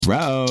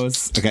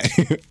Rose. Okay.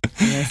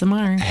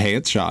 ASMR. Hey,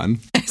 it's Sean.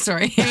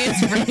 Sorry. Hey,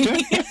 it's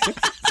Brittany.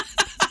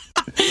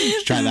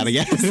 Try that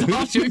again. It's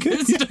off to a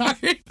good start.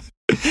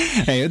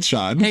 Hey, it's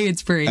Sean. Hey,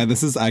 it's Brie. And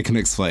this is I Can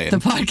Explain. The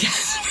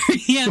podcast where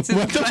he answers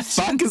What the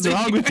fuck is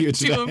wrong with you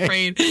too today?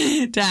 afraid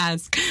to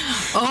ask.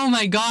 Oh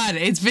my God.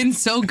 It's been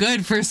so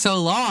good for so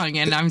long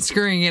and I'm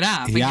screwing it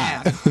up.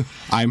 Yeah. Again.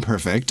 I'm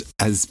perfect,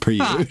 as per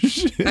usual.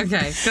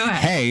 Okay, go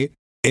ahead. Hey,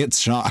 it's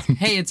Sean.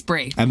 Hey, it's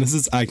Brie. And this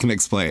is I Can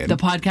Explain. The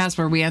podcast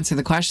where we answer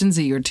the questions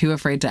that you're too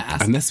afraid to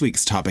ask. And this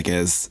week's topic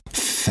is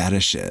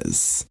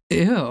fetishes.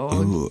 Ew.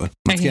 Ooh.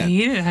 I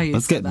hated how you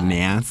Let's said get that.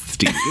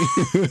 nasty.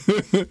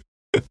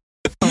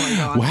 Oh my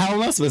God. Well,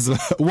 how else was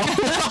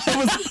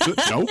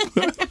nope.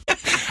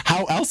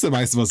 How else am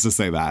I supposed to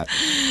say that?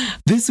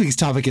 This week's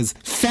topic is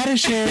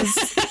fetishes.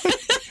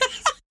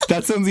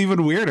 That sounds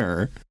even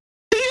weirder.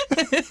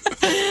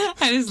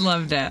 I just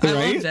loved it. I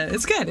Right? loved it.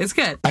 It's good. It's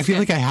good. I feel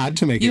like I had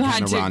to make it You kind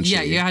had of to, raunchy.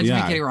 yeah, you had to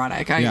make it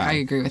erotic. I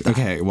agree with that.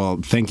 Okay, well,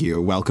 thank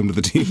you. Welcome to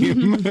the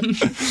team.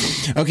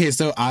 Okay,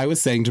 so I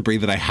was saying to Brie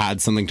that I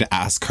had something to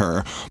ask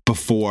her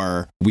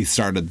before we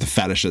started the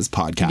Fetishes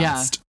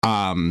podcast.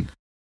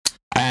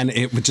 And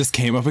it just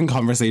came up in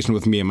conversation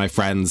with me and my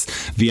friends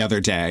the other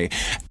day.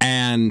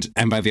 And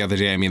by the other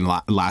day, I mean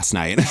last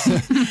night.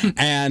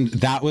 And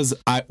that was,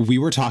 we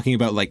were talking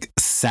about like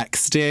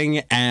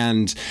sexting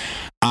and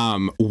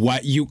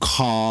what you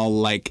call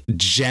like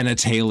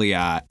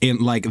genitalia in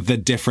like the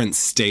different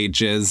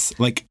stages.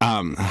 Like,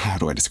 how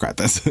do I describe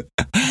this?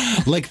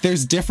 Like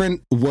there's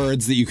different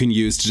words that you can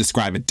use to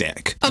describe a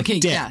dick.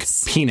 Okay, Dick,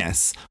 yes.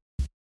 penis,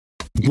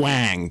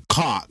 wang,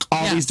 cock,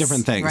 all these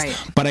different things. Right.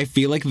 But I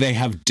feel like they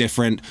have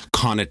different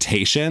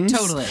connotations.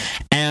 Totally.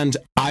 And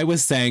I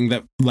was saying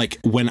that like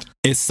when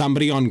is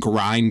somebody on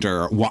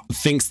Grindr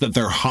thinks that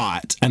they're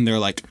hot and they're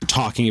like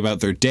talking about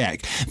their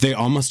dick, they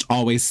almost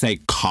always say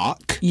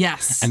cock.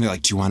 Yes. And they're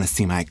like, do you want to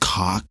see my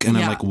cock? And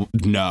I'm like,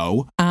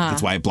 no.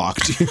 That's why I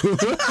blocked you.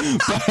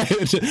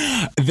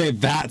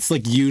 But that's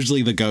like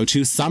usually the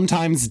go-to.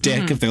 Sometimes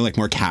dick if they're like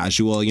more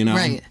casual, you know?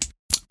 Right.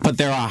 But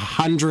there are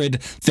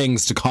 100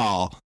 things to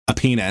call a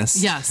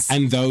penis. Yes.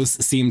 And those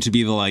seem to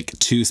be the like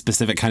two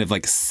specific kind of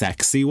like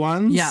sexy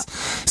ones. Yeah.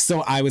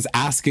 So I was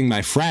asking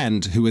my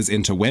friend who is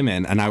into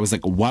women and I was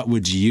like, what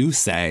would you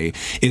say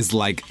is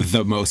like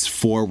the most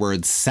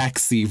forward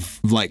sexy,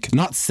 like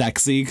not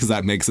sexy because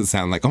that makes it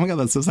sound like, oh my God,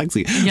 that's so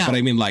sexy. Yeah. But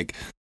I mean like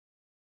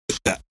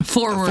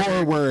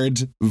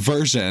forward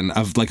version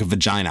of like a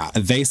vagina.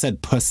 They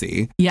said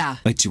pussy. Yeah.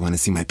 Like, do you want to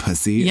see my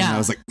pussy? Yeah. And I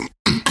was like,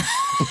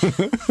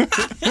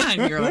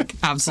 And you're like,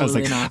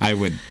 absolutely not. I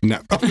would no.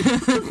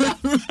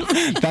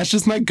 That's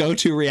just my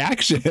go-to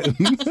reaction.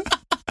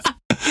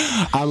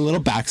 A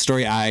little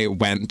backstory: I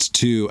went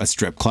to a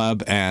strip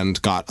club and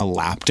got a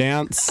lap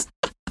dance.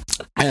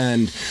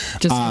 And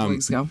Just a couple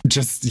weeks ago.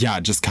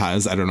 Just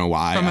cause I don't know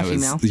why. From a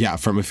female. Yeah,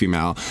 from a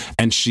female.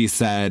 And she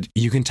said,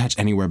 you can touch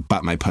anywhere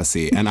but my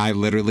pussy. And I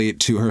literally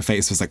to her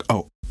face was like,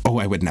 oh,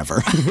 I would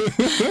never.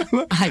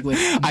 I would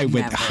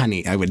never.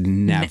 Honey, I would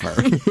never.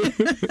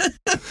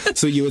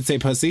 So you would say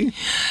pussy?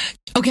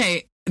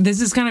 Okay, this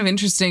is kind of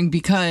interesting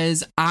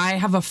because I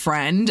have a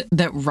friend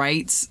that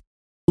writes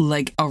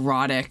like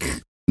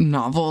erotic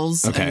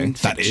novels and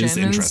that fiction is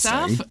and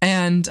interesting. stuff.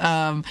 And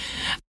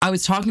I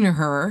was talking to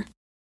her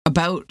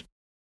about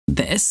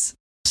this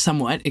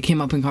somewhat. It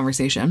came up in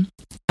conversation.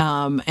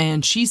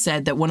 And she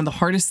said that one of the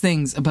hardest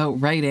things about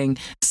writing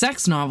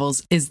sex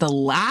novels is the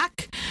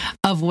lack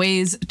of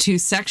ways to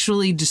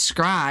sexually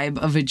describe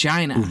a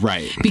vagina.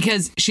 Right.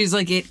 Because she's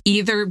like,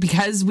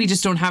 because we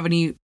just don't have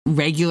any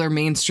regular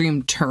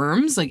mainstream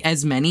terms, like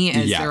as many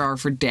as there are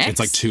for dicks. It's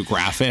like too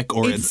graphic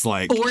or it's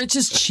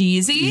just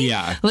cheesy.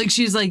 Yeah. Like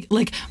she's like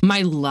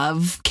my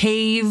love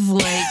cave,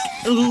 like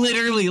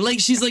literally, like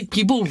she's like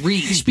people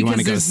reach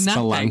because there's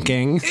nothing.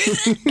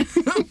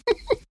 Spelunking?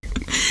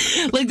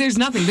 Like there's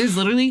nothing. There's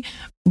literally,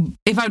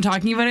 if I'm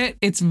talking about it,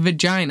 it's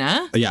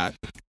vagina. Yeah.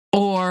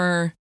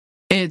 Or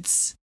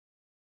it's,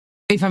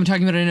 if I'm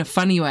talking about it in a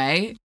funny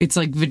way, it's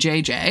like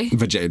vajayjay.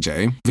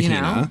 Vajayjay. You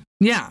know?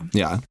 Yeah.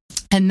 Yeah.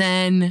 And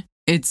then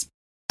it's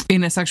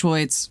in a sexual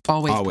way, it's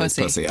always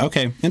pussy.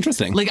 Okay,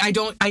 interesting. Like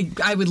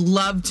I would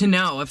love to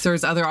know if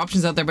there's other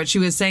options out there, but she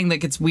was saying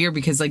like it's weird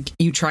because like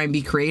you try and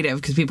be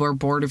creative because people are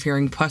bored of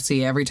hearing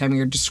pussy every time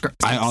you're describing.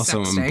 I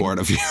also am bored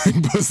of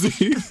hearing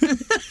pussy.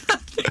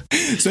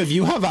 So if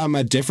you have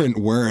a different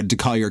word to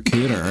call your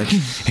cooter,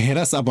 hit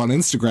us up on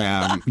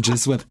Instagram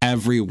just with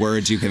every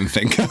word you can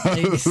think of.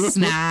 Like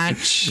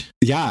snatch.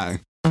 Yeah.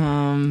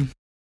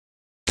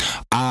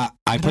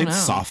 I played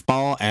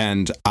softball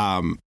and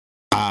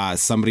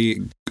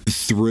somebody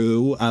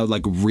threw a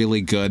like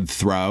really good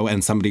throw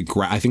and somebody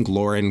I think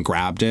Lauren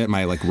grabbed it,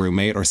 my like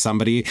roommate or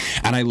somebody,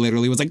 and I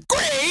literally was like,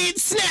 great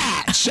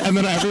snatch, and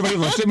then everybody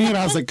looked at me and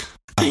I was like,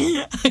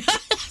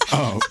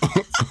 oh.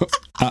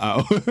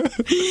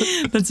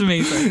 That's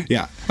amazing.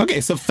 Yeah.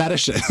 Okay, so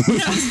fetishes.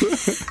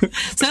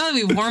 So now that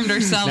we warmed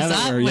ourselves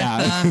up with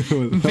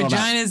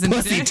vaginas and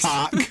pussy dicks,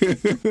 talk.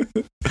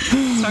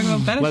 let's talk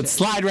about fetishes. Let's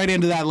slide right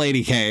into that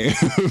lady cave.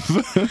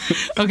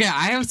 Okay,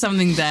 I have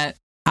something that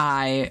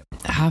I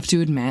have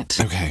to admit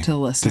to the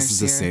listeners, this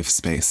is a safe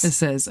space.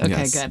 This is okay.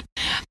 Yes. Good.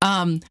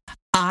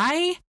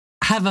 I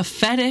have a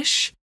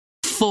fetish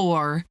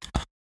for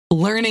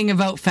learning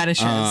about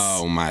fetishes.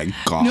 Oh my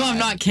God. No, I'm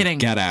not kidding.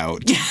 Get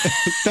out.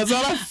 That's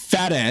not a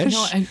fetish.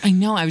 No, I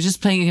know. I was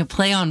just playing a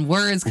play on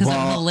words because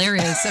I'm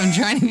hilarious. I'm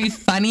trying to be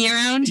funny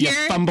around here.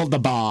 You fumbled the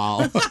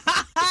ball.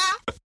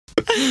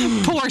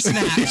 Poor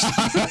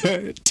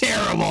Snatch.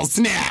 Terrible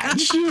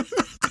Snatch.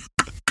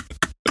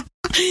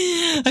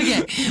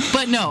 Okay,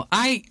 but no,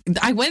 I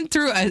went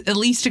through at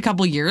least a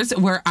couple years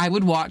where I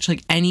would watch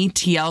like any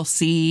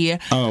TLC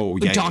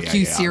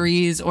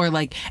docu-series or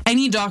like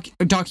any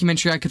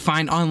documentary I could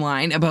find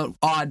online about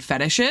odd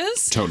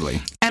fetishes.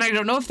 Totally. And I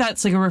don't know if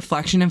that's like a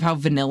reflection of how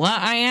vanilla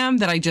I am,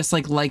 that I just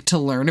like to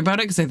learn about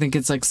it because I think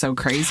it's like so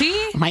crazy.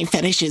 My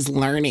fetish is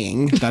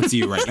learning. That's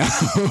you right now.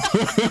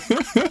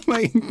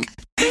 Like,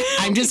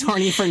 I'm just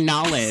horny for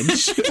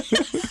knowledge.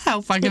 How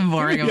fucking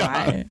boring am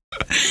I?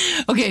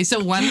 Okay,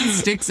 so one that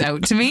sticks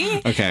out to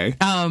me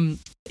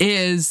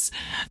is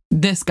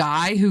this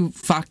guy who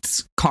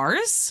fucked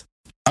cars.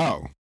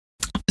 Oh.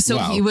 So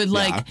he would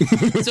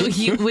so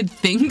he would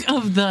think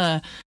of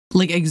the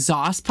like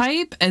exhaust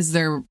pipe as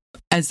their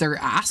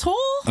asshole.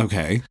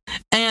 Okay.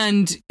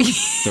 And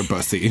they're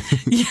bussy.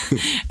 Yeah.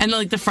 And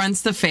like the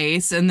front's the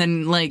face and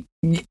then like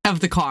of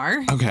the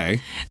car.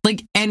 Okay.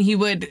 Like, and he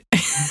would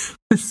this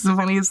is the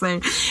funniest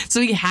thing.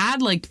 So he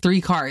had like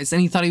 3 cars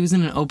and he thought he was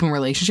in an open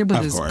relationship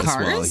with his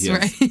cars. Well,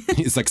 right?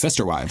 He's like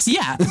sister wives.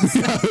 Yeah.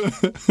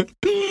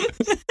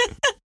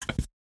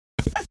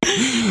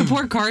 The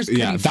poor cars.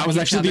 Yeah, that was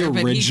actually the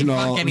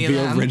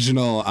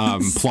original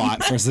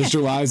plot for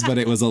Sister Wives, but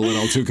it was a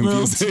little too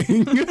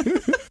confusing.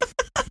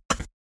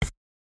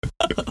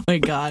 Oh my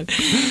God.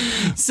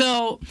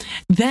 So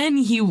then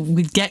he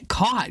would get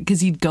caught because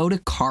he'd go to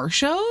car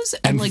shows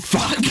and like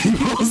fuck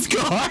people's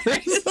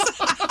cars.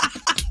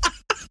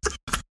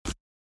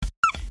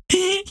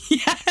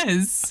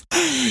 Yes.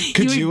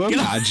 Could you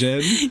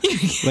imagine?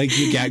 Like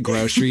you get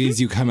groceries,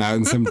 you come out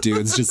and some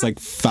dude's just like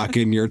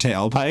fucking your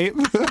tailpipe.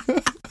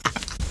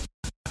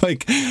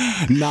 Like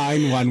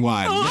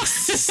 911.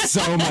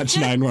 So much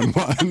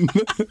 911.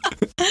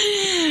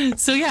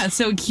 So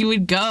he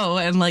would go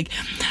and like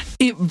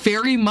it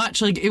very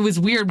much like it was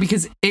weird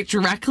because it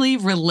directly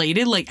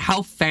related like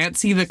how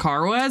fancy the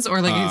car was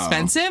or like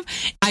expensive.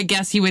 I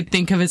guess he would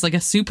think of as like a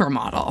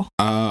supermodel.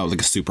 Oh,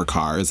 like a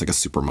supercar is like a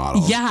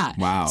supermodel. Yeah.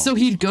 Wow. So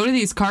he'd go to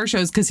these car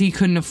shows because he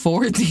couldn't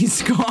afford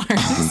these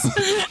cars.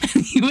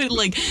 And he would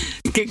like,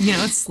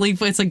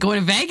 sleep. It's like going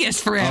to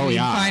Vegas for him. Oh,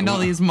 yeah. Find all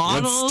these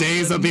models. What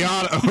stays at the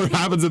auto? What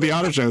happens at the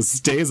auto show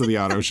stays at the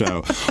auto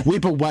show.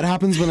 Wait, but what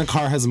happens when a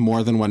car has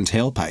more than one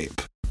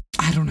tailpipe?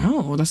 I don't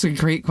know. That's a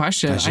great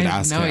question. I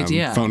have no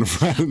idea. Phone a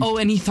friend. Oh,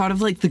 and he thought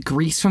of like the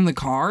grease from the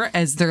car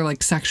as their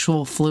like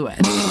sexual fluid.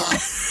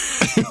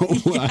 Yes.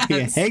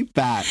 I hate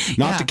that.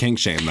 Not to kink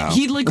shame though.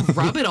 He'd like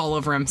rub it all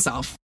over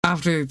himself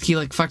after he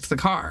like fucked the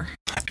car.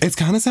 It's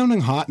kind of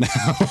sounding hot now.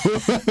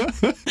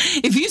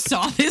 If you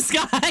saw this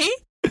guy,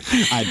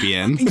 I'd be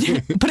in.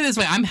 Put it this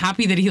way, I'm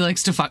happy that he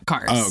likes to fuck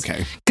cars. Oh,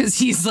 okay. Because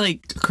he's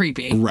like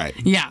creepy. Right.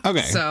 Yeah.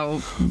 Okay.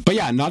 So, but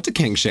yeah, not to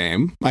kink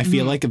shame. I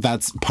feel like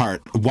that's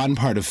one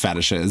part of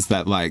fetishes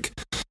that like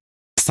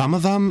some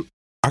of them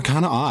are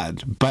kind of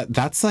odd, but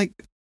that's like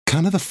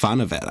kind of the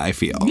fun of it, I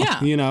feel.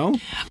 Yeah. You know?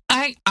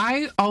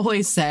 I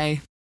always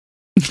say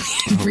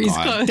freeze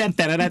coats.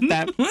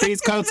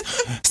 Freeze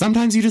coats.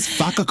 Sometimes you just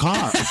fuck a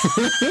car.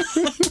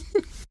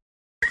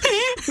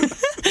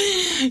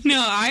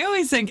 No, I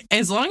always think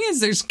as long as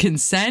there's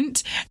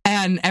consent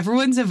and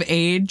everyone's of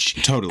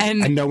age, totally,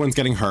 and no one's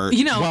getting hurt,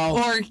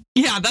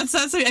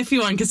 that's if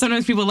you want, because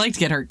sometimes people like to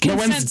get hurt. No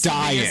one's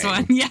dying.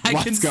 Yeah,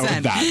 let's consent. go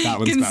with that. That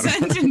one's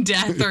consent better. and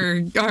death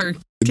are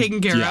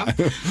taken care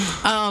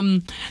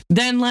of.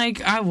 Then like,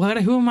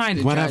 who am I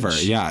to whatever?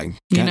 Judge? Yeah,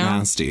 get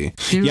nasty.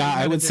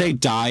 I would say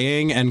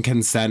dying and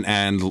consent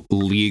and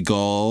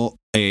legal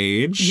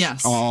age.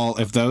 Yes. All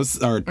if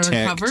those are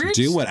ticked, covered,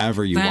 do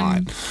whatever you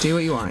want. Do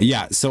what you want.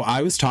 Yeah. So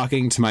I was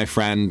talking to my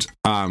friend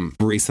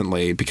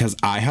recently because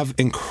I have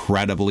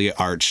incredibly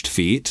arched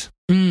feet.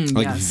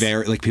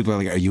 Very like people are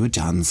like, are you a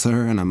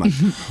dancer? And I'm like,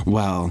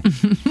 well,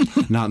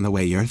 not in the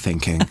way you're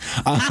thinking. Depends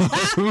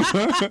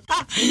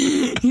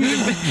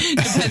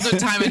what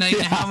time of night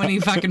and how many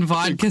fucking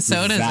vodka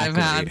sodas I've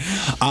had.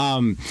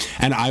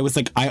 And I was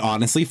like, I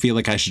honestly feel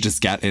like I should just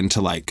get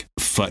into like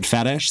foot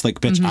fetish. Like,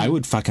 bitch, I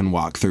would fucking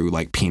walk through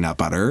like peanut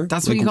butter.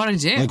 That's what you gotta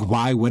do. Like,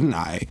 why wouldn't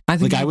I? I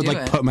think I would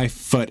like put my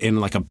foot in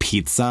like a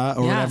pizza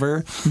or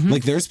whatever.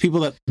 Like, there's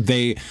people that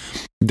they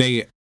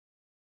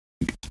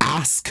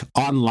ask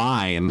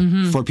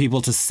online for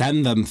people to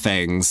send them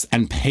things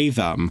and pay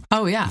them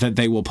that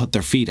they will put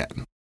their feet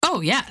in.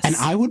 Oh, yes. And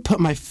I would put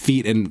my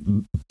feet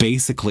in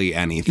basically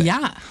anything.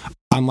 Yeah.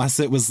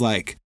 Unless it was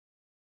like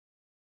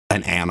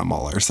an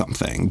animal or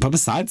something. But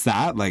besides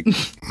that, like,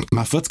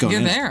 my foot's going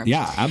in. You're there.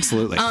 Yeah,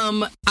 absolutely.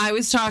 I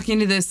was talking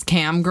to this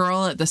cam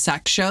girl at the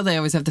sex show. They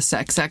always have the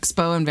sex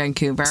expo in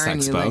Vancouver.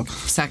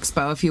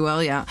 Sexpo, if you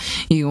will. Yeah.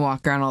 You can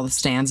walk around all the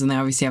stands, and they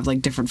obviously have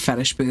like different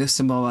fetish booths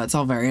and blah, blah. It's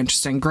all very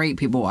interesting. Great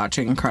people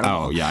watching.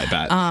 Incredible. Oh, yeah, I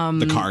bet.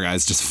 The car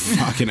guy's just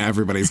fucking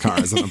everybody's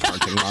cars in the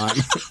parking lot.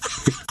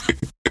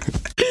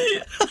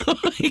 Oh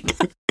my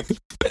God.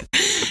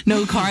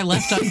 No car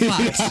left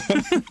unfucked.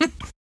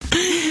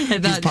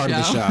 He's part of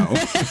the show.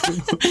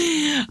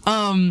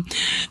 And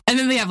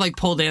then they have like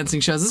pole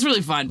dancing shows. It's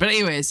really fun. But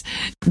anyways,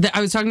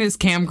 I was talking to this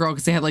cam girl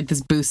because they had like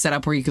this booth set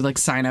up where you could like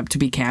sign up to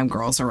be cam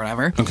girls or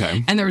whatever.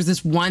 Okay. And there was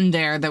this one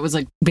there that was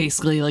like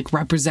basically like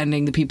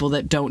representing the people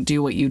that don't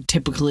do what you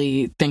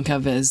typically think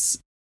of as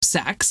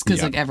sex,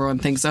 because like everyone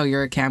thinks, oh,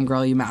 you're a cam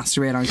girl, you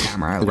masturbate on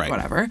camera, or like,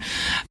 whatever.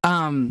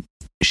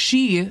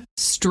 She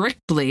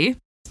strictly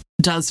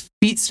does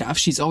feet stuff.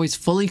 She's always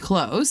fully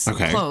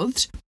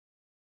clothed.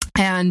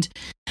 And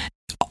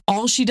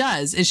all she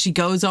does is she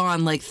goes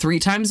on like 3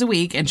 times a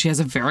week, and she has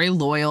a very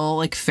loyal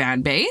like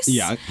fan base.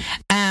 Yeah.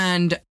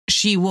 And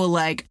she will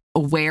like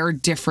wear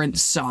different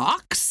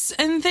socks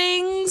and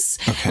things.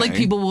 Okay. Like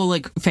people will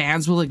like,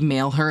 fans will like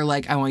mail her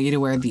like, I want you to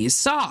wear these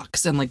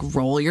socks, and like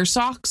roll your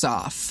socks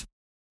off.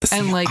 See,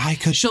 and like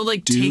she'll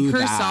like take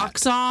her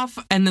socks off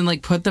and then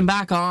like put them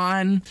back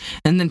on,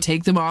 and then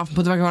take them off and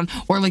put them back on.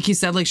 Or like you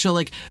said, like she'll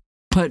like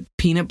put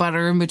peanut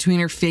butter in between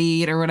her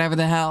feet or whatever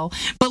the hell.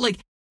 But like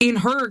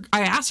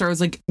I asked her, I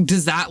was like,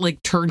 does that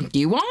like turn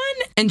you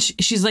on? And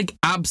she's like,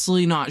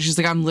 absolutely not. She's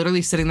like, I'm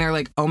literally sitting there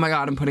like, oh my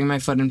God, I'm putting my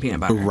foot in peanut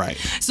butter. Right.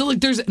 So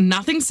like there's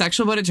nothing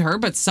sexual about it to her,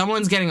 but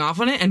someone's getting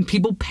off on it, and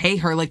people pay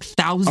her like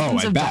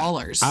thousands of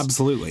dollars.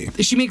 Absolutely.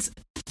 She makes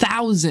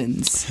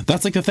thousands.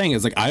 That's like the thing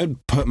is like, I would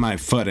put my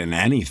foot in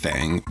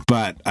anything,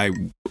 but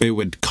it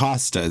would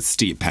cost a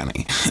steep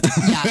penny.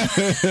 Yeah.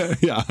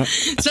 Yeah.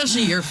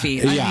 Especially your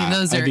feet. I mean,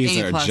 those are these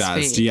A+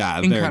 feet. Yeah,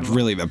 Incredible. they're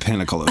really the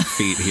pinnacle of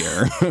feet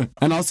here.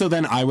 And also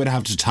then I would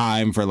have to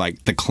time for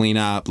like the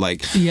cleanup,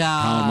 like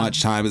how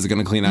much time is it going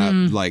to clean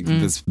up like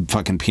this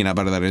fucking peanut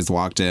butter that I just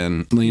walked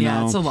in, you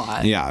know? It's a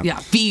lot. Yeah. Yeah.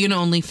 Vegan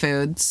only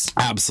foods.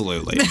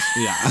 Absolutely.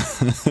 Yeah.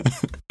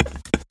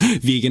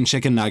 Vegan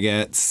chicken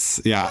nuggets.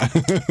 Yeah.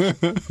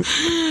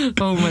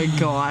 Oh my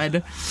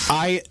God.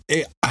 I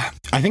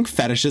think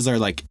fetishes are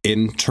like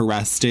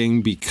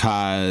interesting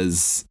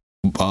because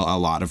a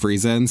lot of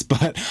reasons,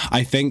 but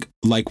I think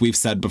like we've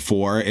said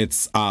before,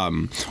 it's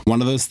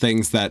one of those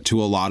things that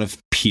to a lot of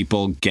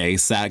people, gay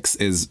sex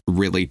is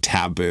really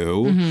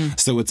taboo. Mm-hmm.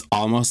 So it's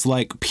almost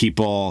like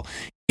people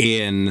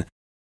in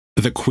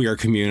the queer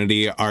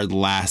community are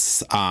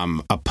less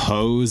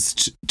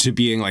opposed to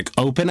being like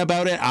open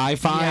about it, I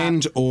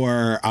find,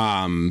 or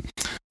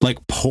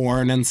like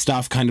porn and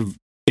stuff kind of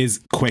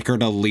is quicker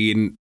to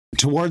lean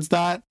towards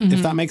that,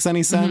 if that makes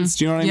any sense.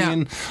 Do you know what I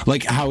mean?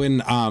 Like how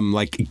in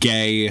like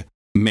gay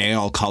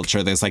male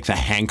culture there's like the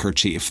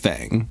handkerchief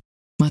thing.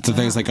 So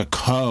there's like a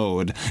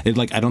code. It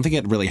like I don't think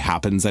it really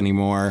happens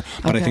anymore,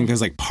 but I think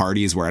there's like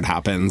parties where it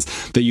happens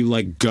that you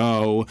like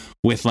go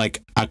with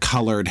like a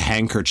colored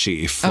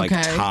handkerchief like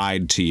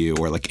tied to you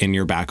or like in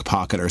your back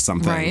pocket or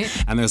something.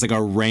 Right. And there's like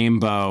a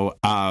rainbow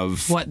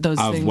of what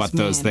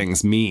those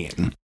things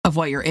mean. Of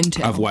what you're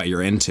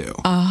into.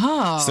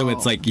 Oh. So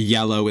it's like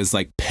yellow is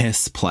like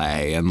piss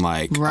play and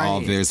like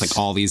there's like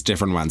all these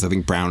different ones. I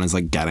think brown is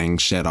like getting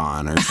shit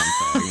on or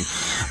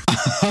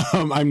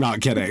something. I'm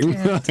not kidding.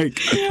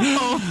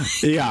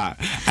 Yeah.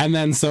 And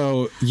then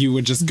so you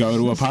would just go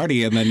to a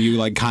party and then you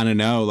like kind of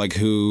know like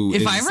who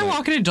If I ever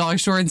walk in a dollar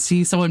store and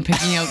see someone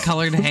picking out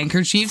colored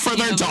handkerchiefs for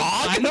their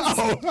dog?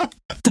 No.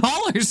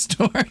 Dollar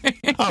store.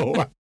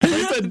 Oh.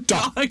 It's a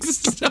dog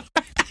store.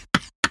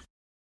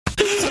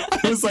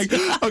 I was like,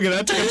 okay,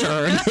 that took a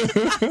turn.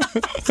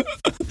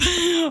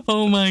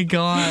 Oh my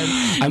God.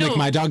 I'm like,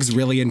 my dog's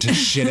really into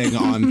shitting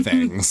on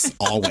things,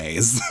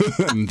 always.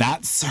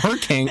 That's her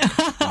kink.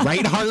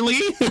 Right, Harley?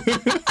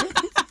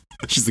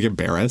 She's like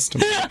embarrassed.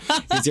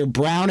 It's your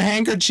brown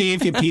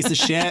handkerchief, you piece of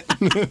shit.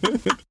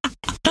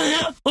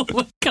 Oh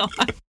my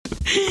God.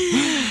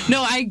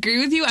 No, I agree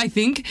with you. I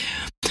think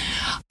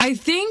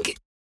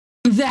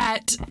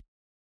that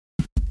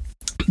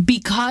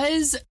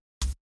because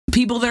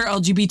people that are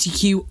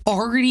LGBTQ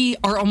already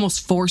are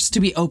almost forced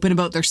to be open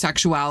about their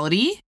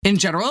sexuality in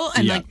general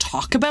and like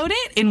talk about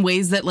it in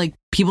ways that like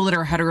people that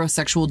are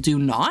heterosexual do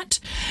not.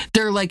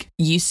 They're like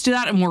used to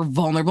that and more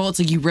vulnerable. It's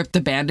like you rip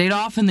the Band-Aid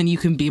off and then you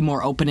can be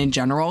more open in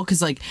general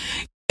because like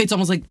it's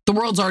almost like the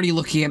world's already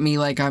looking at me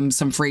like I'm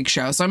some freak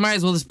show. So I might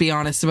as well just be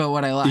honest about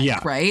what I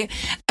like, right?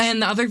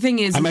 And the other thing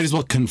is... I might as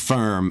well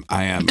confirm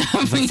I am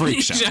the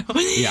freak show.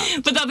 Yeah.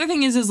 But the other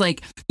thing is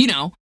like, you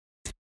know,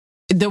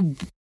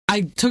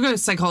 I took a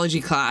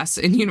psychology class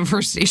in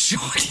university,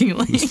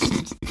 shockingly.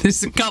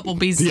 There's a couple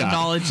pieces of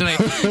knowledge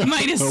that I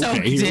might have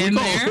soaked in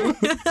there.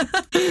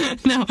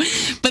 No,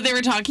 but they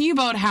were talking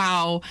about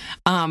how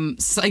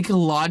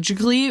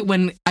psychologically,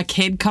 when a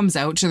kid comes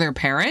out to their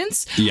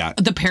parents,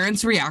 the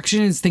parents'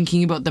 reaction is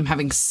thinking about them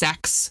having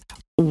sex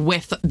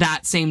with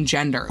that same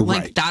gender.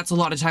 Like, Right. that's a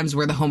lot of times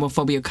where the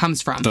homophobia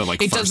comes from. The,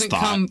 like, it first doesn't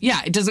thought. come,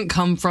 it doesn't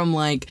come from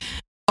like,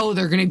 oh,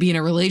 they're going to be in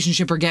a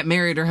relationship or get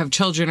married or have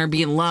children or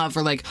be in love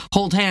or like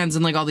hold hands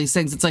and like all these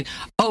things. It's like,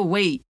 oh,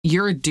 wait,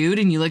 you're a dude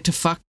and you like to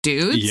fuck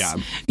dudes? Yeah.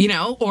 You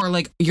know, or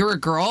like you're a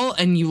girl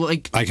and you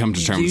like. I come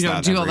to terms with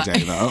that every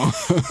day, though.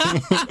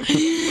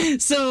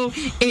 So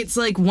it's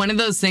like one of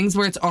those things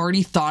where it's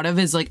already thought of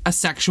as like a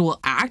sexual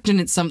act,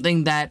 and it's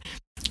something that,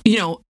 you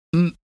know,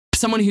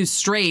 someone who's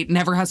straight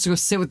never has to go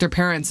sit with their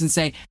parents and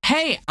say,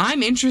 hey,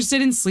 I'm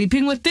interested in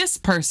sleeping with this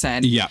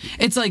person. Yeah.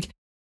 It's like,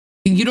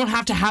 you don't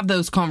have to have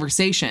those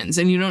conversations,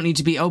 and you don't need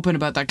to be open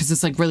about that because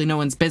it's like really no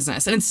one's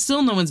business. And it's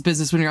still no one's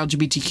business when you're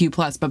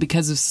LGBTQ+, but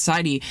because of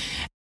society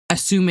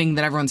assuming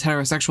that everyone's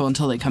heterosexual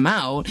until they come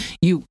out,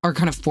 you are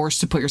kind of forced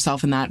to put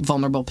yourself in that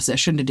vulnerable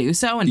position to do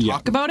so and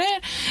talk about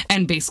it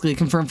and basically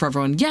confirm for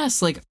everyone,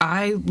 yes, like,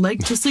 I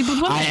like to sleep with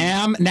women. I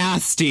am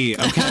nasty,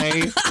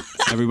 okay?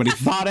 Everybody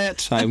thought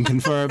it. I'm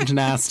confirmed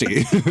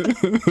nasty.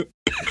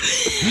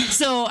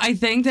 So I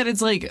think that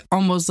it's like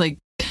almost like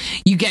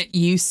you get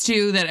used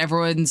to that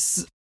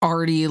everyone's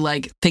already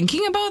like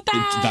thinking about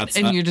that,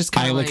 and you're just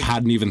kind of I like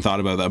hadn't even thought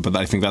about that, but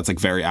I think that's like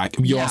very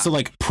accurate. You also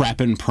like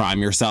prep and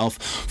prime yourself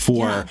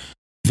for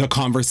the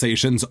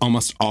conversations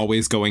almost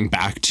always going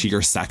back to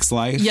your sex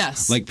life.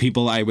 Yes. Like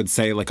people, I would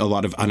say like a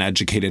lot of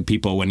uneducated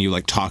people, when you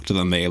like talk to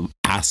them, they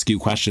ask you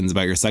questions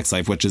about your sex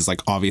life, which is like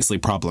obviously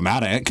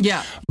problematic.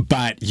 Yeah.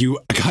 But you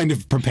kind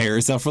of prepare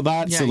yourself for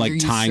that. Yeah, so like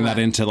tying that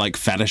into like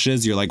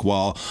fetishes, you're like,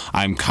 well,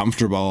 I'm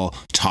comfortable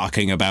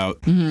talking about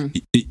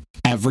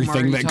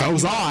everything that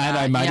goes on.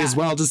 I might as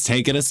well just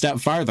take it a step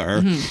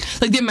farther.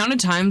 Like the amount of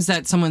times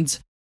that someone's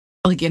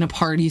like in a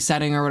party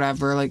setting or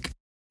whatever, like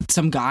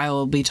some guy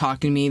will be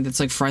talking to me that's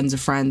like friends of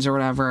friends or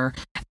whatever,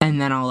 and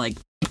then I'll like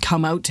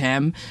come out to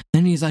him,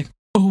 and he's like,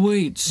 oh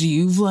wait, so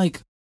you've like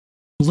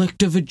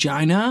licked a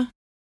vagina?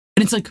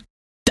 And it's like,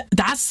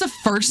 that's the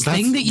first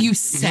thing that you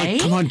say?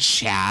 Like, come on,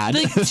 Chad.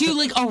 Like to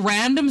like a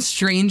random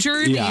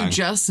stranger that you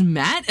just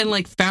met and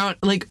like found,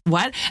 like,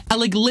 what?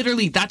 Like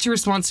literally that's your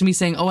response to me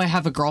saying, oh, I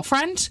have a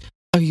girlfriend?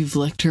 Oh, you've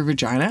licked her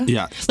vagina?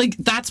 Yeah. Like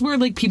that's where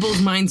like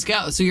people's minds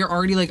go. So you're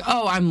already like,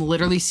 oh, I'm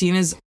literally seen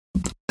as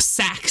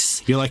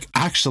sex. You're like,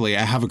 actually,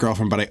 I have a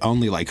girlfriend, but I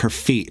only like her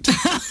feet.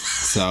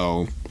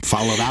 So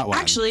follow that one.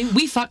 Actually,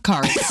 we fuck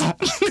cars.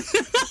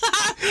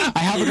 I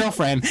have a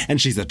girlfriend, and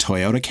she's a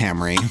Toyota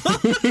Camry.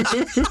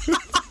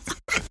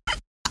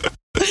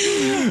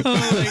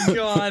 Oh my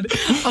god.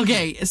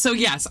 Okay, so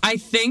yes, I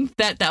think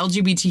that the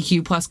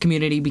LGBTQ plus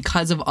community,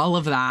 because of all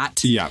of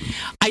that,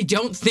 I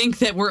don't think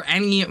that we're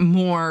any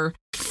more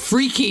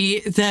freaky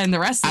than the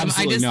rest of them.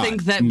 Absolutely I just not.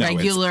 think that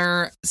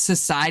regular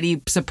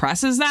society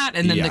suppresses that,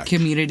 and then the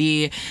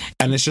community,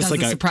 and it's just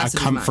like a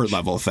comfort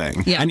level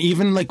thing. And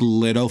even like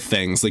little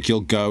things, like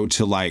you'll go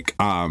to like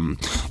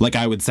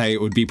I would say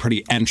it would be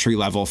pretty entry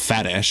level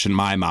fetish in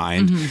my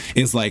mind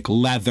is like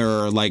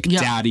leather, like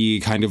daddy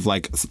kind of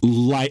like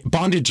light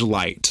bondage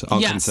light,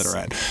 I'll consider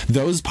it.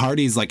 Those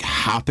parties like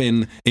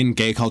happen in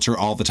gay culture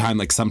all the time.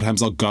 Like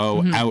sometimes I'll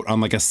go out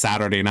on like a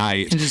Saturday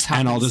night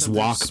and I'll just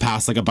walk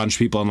past like a bunch of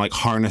people in like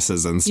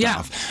harnesses and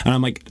stuff. And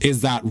I'm like,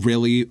 is that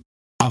really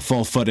a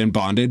full foot in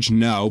bondage?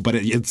 No, but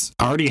it's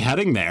already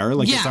heading there.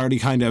 Like it's already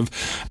kind of,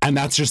 and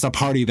that's just a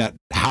party that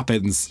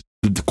happens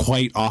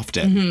quite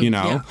often, you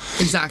know? Yeah,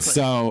 exactly.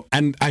 So,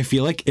 and I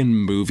feel like in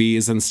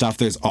movies and stuff,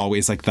 there's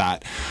always like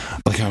that,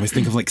 like I always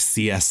think of like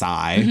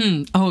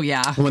CSI. Oh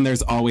yeah. When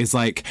there's always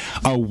like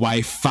a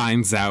wife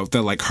finds out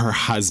that like her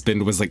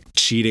husband was like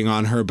cheating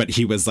on her, but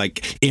he was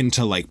like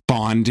into like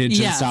bondage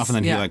and stuff, and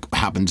then he like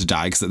happened to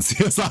die because it's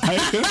CSI.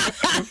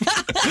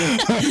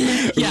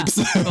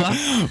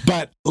 Oops.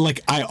 But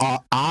like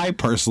I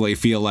personally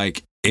feel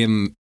like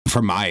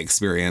from my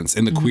experience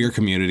in the queer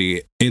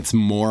community, it's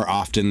more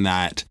often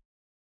that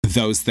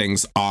those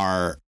things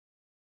are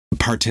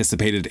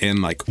participated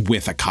in like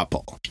with a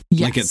couple.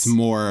 Like it's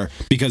more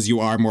because you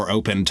are more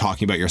open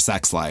talking about your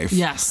sex life.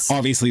 Yes.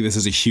 Obviously this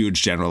is a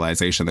huge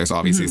generalization. There's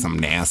obviously some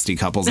nasty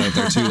couples out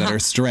there too that are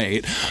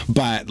straight,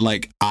 but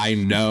like I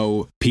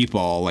know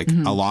people, like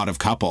a lot of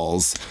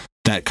couples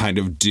that kind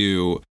of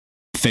do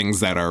things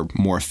that are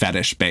more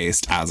fetish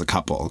based as a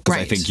couple,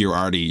 because I think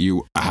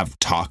you have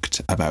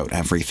talked about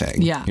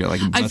everything. You're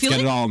like, let's get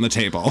it all on the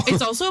table.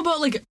 It's also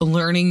about like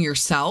learning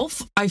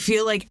yourself. I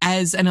feel like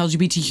as an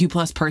LGBTQ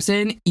plus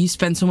person, you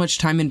spend so much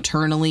time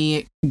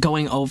internally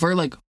going over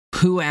like,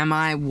 who am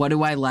I? What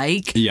do I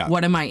like?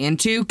 What am I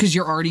into? Because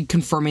you're already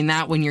confirming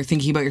that when you're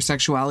thinking about your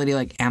sexuality.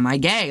 Like, am I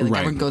gay? Like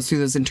everyone goes through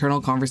those internal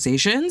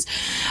conversations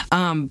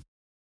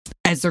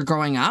as they're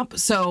growing up.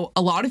 So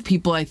a lot of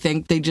people, I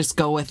think, they just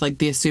go with like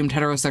the assumed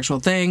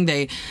heterosexual thing.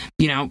 They,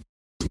 you know,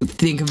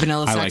 think of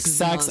vanilla sex. I like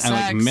sex. I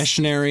like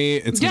missionary.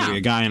 It's going to be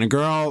a guy and a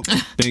girl.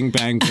 Bing,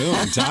 bang,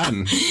 boom,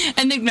 done.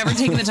 And they've never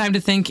taken the time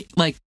to think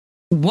like,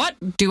 what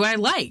do I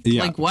like?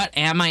 Like, what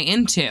am I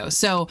into?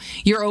 So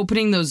you're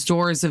opening those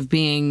doors of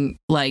being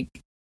like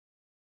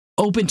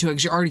open to it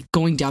because you're already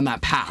going down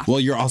that path. Well,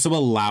 you're also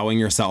allowing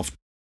yourself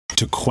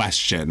to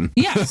question.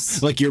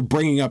 Yes. Like you're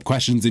bringing up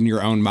questions in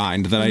your own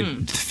mind that I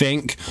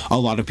think a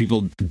lot of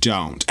people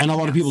don't. And a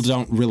lot of people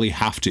don't really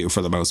have to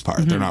for the most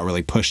part. They're not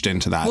really pushed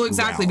into that. Well,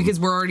 exactly, realm. because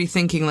we're already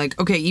thinking like,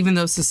 okay, even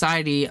though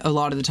society a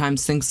lot of the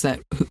times thinks that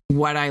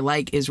what I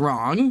like is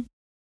wrong,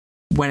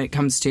 when it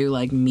comes to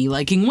like me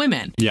liking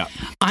women. Yeah.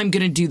 I'm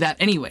going to do that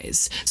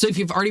anyways. So if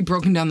you've already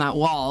broken down that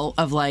wall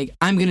of like,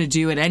 I'm going to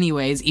do it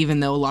anyways,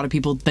 even though a lot of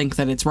people think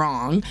that it's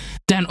wrong,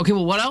 then, okay,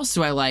 well, what else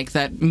do I like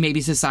that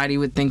maybe society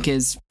would think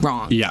is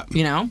wrong? Yeah.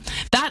 You know?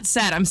 That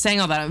said, I'm saying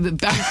all that.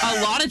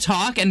 A lot of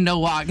talk and no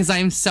walk because I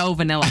am so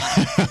vanilla.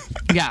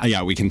 Yeah.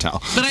 Yeah, we can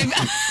tell. But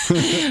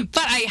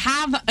I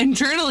have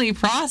internally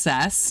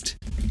processed.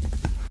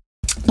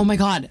 Oh my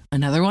God.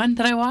 Another one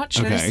that I watched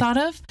that I just thought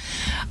of.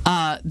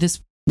 This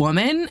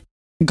woman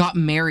got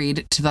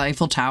married to the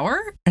Eiffel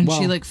Tower and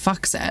she like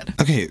fucks it.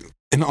 Okay,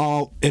 in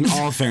all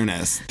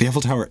fairness, the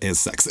Eiffel Tower is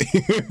sexy.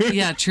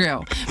 Yeah,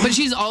 true. But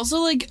she's also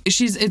like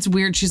it's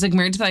weird. She's like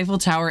married to the Eiffel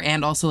Tower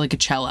and also like a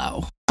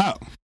cello. Oh.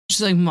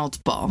 She's like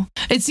multiple.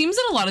 It seems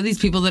that a lot of these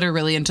people that are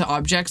really into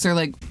objects are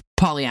like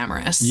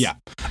polyamorous. Yeah.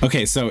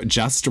 Okay, so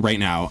just right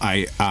now,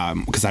 I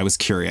because I was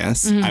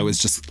curious, I was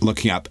just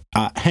looking up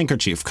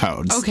handkerchief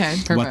codes. Okay,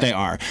 perfect. What they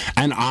are.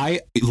 And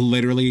I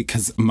literally,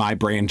 because my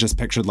brain just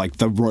pictured like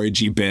the Roy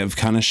G. Biv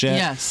kind of shit.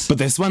 Yes. But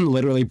this one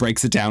literally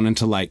breaks it down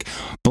into like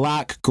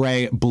black,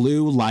 gray,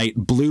 blue light,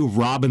 blue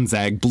robin's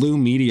egg, blue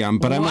medium.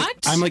 But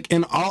I'm like,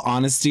 in all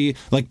honesty,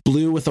 like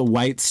blue with a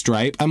white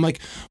stripe. I'm like,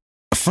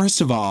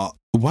 first of all,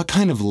 what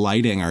kind of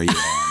lighting are you in?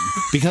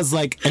 Because,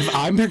 like, if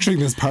I'm picturing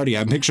this party,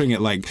 I'm picturing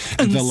it like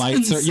the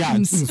lights are,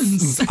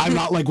 I'm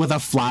not like with a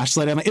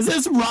flashlight. I'm like, is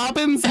this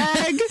robin's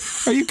egg?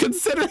 Are you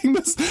considering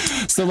this?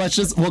 So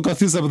we'll go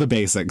through some of the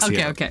basics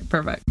here. Okay,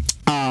 perfect.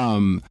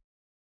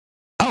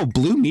 Oh,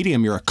 blue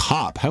medium, you're a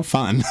cop. How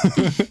fun.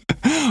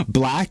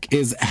 Black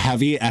is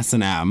heavy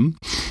S&M.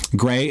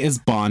 Gray is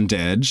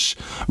bondage.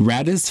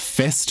 Red is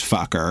fist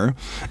fucker.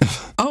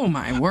 Oh,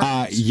 my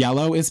word.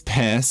 Yellow is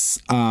piss.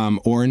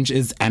 Orange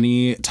is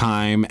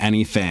anytime,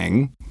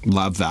 anything.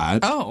 Love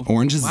that. Oh,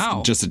 Orange is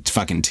just a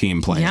fucking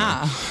team player.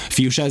 Yeah.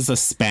 Fuchsia is a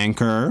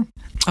spanker.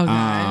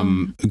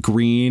 Okay.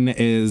 Green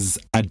is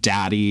a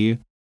daddy.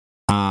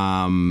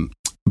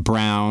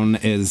 Brown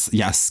is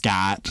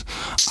scat.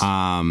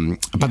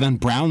 But then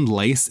brown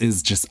lace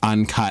is just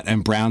uncut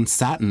and brown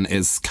satin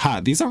is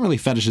cut. These aren't really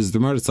fetishes.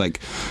 They're more just like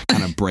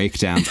kind of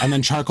breakdowns. And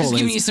then charcoal just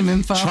giving you some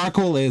info.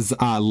 Charcoal is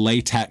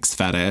latex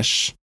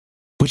fetish.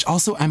 Which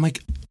also, I'm like,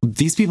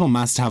 these people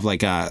must have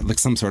like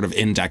some sort of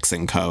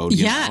indexing code.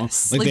 You know?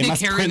 Like they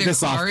must print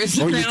this off.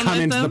 Or you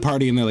come into the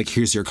party and they're like,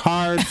 here's your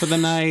card for the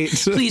night.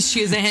 Please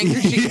choose a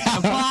handkerchief that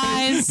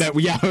applies. That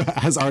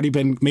has already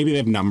been, maybe they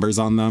have numbers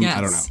on them. Yes.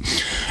 I don't know.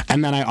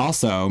 And then I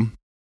also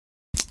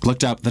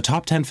looked up the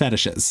top 10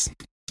 fetishes.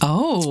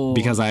 Oh.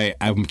 Because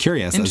I'm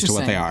curious as to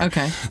what they are.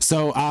 Okay.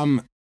 So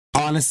on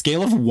a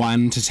scale of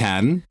 1 to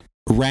 10,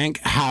 rank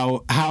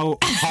how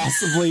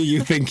possibly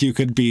you think you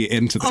could be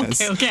into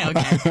this. Okay.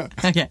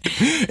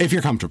 If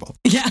you're comfortable.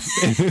 Yeah.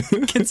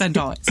 Consent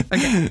always.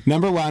 Okay.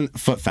 Number 1,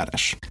 foot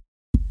fetish.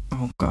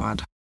 Oh,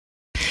 God.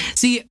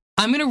 See,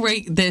 I'm going to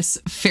rate this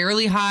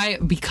fairly high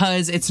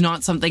because it's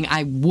not something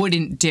I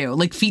wouldn't do.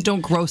 Like, feet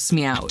don't gross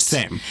me out.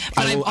 Same.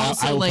 But I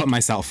will put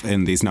myself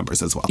in these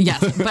numbers as well.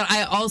 Yes, but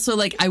I also,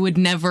 I would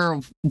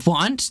never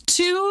want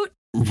to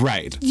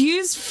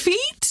use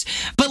feet.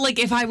 But like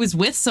if I was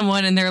with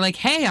someone and they're like,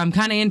 hey, I'm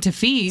kind of into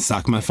feet,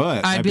 suck my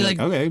foot, I'd be like,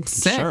 okay,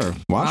 sick. Sure,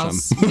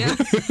 wash them. Yeah.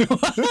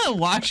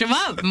 Wash them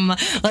up.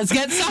 Let's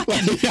get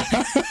sucking.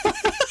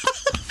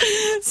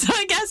 So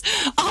I guess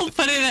I'll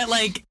put it at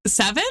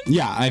 7.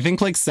 Yeah, I think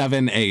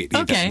 7, 8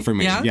 even for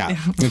me. Yeah.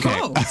 Okay.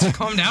 Oh,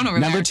 calm down over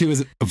Number there. 2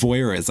 is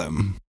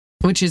voyeurism.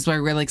 Which is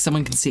where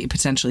someone can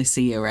potentially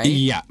see you, right?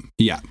 Yeah.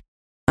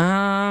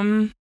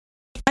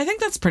 I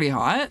think that's pretty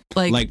hot.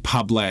 Like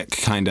public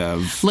kind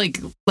of. Like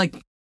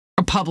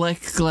a public,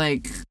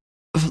 I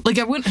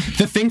wouldn't.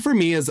 The thing for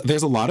me is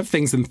there's a lot of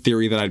things in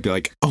theory that I'd be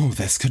like, oh,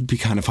 this could be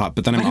kind of hot.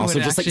 But then I'm also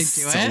just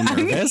so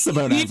nervous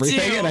about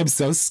everything. And I'm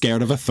so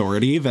scared of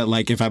authority that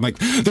if I'm like,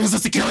 there's a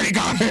security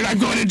guard, I'm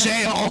going to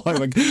jail. I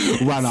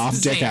run off,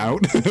 dick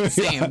out.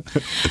 Same.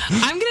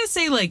 I'm going to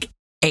say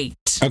 8.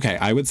 Okay,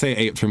 I would say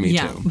 8 for me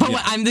too. But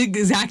I'm the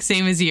exact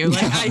same as you.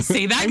 I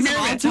say that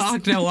because I'll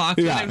talk, no walk.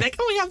 Yeah. I'm like,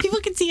 oh my God, people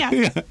can see us.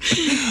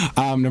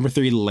 Yeah. Number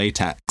 3,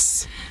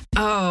 latex.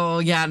 Oh,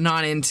 yeah,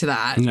 not into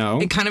that. No?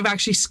 It kind of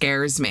actually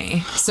scares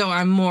me. So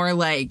I'm more I'm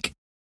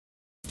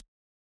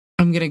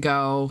going to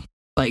go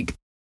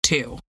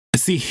 2.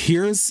 See,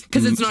 here's...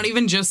 Because it's not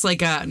even just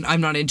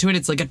I'm not into it.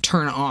 It's a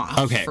turn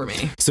off for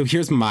me. So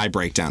here's my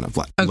breakdown of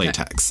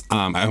latex.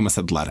 I almost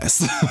said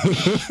lettuce.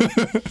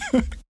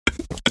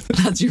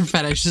 That's your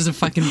fetish, is a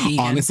fucking vegan.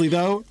 Honestly,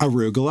 though,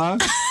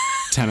 arugula,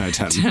 10 out of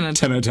 10.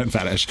 10 out of 10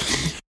 fetish.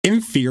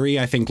 In theory,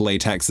 I think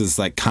latex is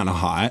kind of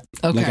hot.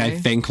 Okay. I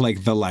think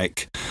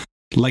the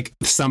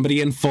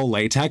somebody in full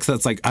latex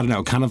that's I don't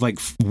know, kind of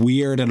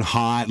weird and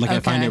hot. I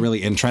find it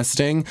really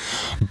interesting.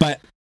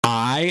 But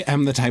I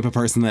am the type of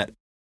person that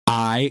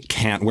I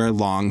can't wear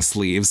long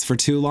sleeves for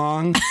too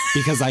long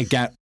because I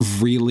get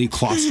really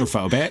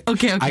claustrophobic.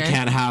 Okay.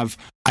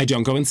 I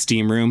don't go in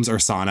steam rooms or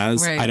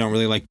saunas. Right. I don't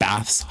really like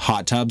baths,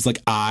 hot tubs. Like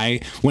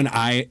when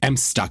I am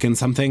stuck in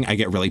something, I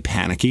get really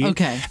panicky.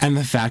 Okay. And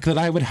the fact that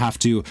I would have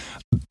to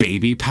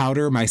baby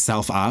powder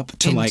myself up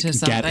to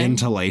get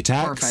into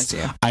latex, horrifies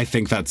you. I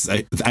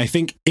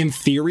think in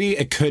theory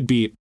it could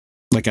be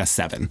like a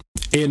 7.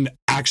 In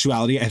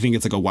actuality, I think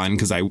it's like a 1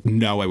 because I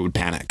know I would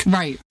panic.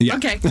 Right. Yeah.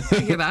 Okay. I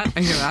hear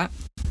that.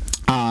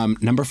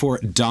 Number 4,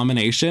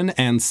 domination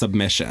and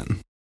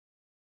submission.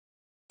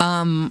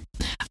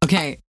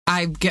 Okay,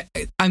 I'm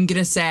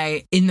gonna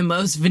say in the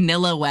most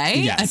vanilla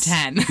way, yes. a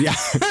 10. Yeah.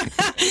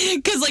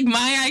 Because like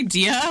my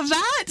idea of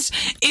that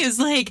is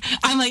like,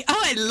 I'm like,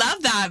 oh, I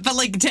love that. But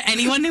like to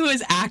anyone who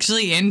is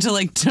actually into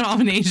like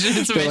domination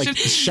and submission, like,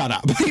 shut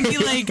up. they'd be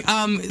like,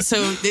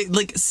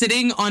 like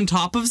sitting on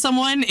top of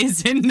someone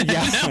is in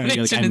domination You're like,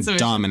 and submission.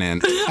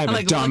 Dominant. I have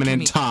a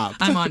dominant top.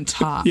 I'm on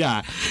top.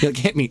 Yeah. You're like,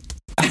 hit me.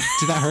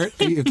 Did that hurt?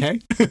 Are you okay?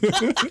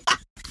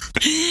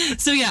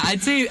 So yeah,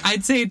 I'd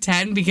say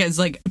 10 because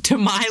like to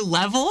my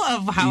level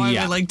of how I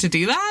would like to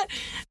do that,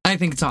 I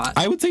think it's hot.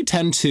 I would say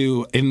 10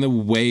 too, in the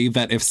way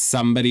that if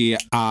somebody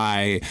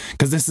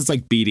because this is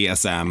like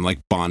BDSM, like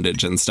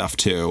bondage and stuff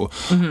too.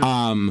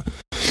 Mm-hmm.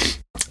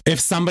 If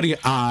somebody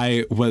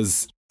I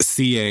was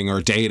seeing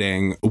or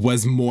dating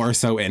was more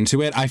so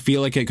into it, I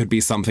feel like it could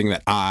be something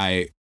that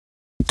I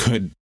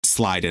could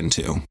slide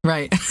into.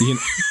 Right. You know,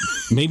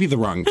 maybe the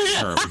wrong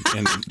term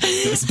in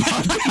this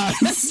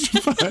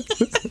podcast, but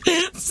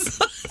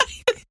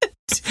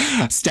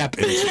step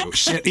into.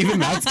 Shit, even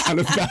that's kind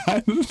of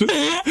bad.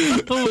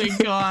 Oh my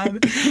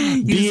God.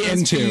 Be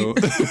into.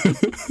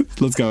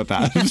 Let's go with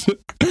that.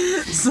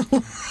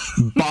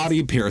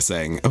 Body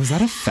piercing. Oh, is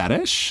that a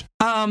fetish?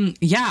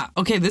 Yeah.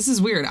 Okay, this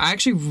is weird. I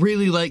actually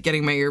really like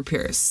getting my ear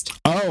pierced.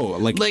 Oh,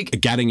 like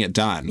getting it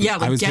done. Yeah,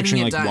 like I was getting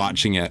picturing it like done.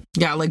 Watching it.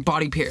 Yeah, like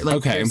body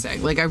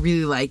piercing. Like I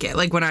really like it.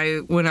 Like when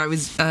I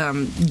was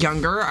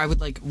younger, I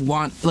would like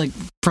want like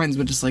friends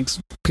would just like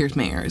pierce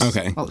my ears.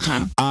 Okay. All the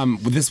time.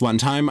 This one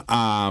time,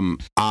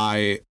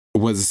 I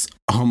was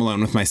home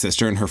alone with my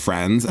sister and her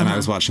friends, and I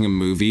was watching a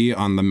movie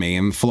on the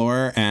main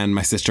floor, and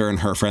my sister and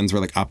her friends were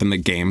like up in the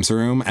games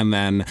room, and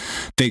then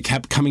they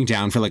kept coming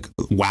down for like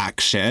whack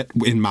shit.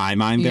 In my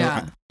mind, they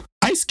were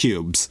ice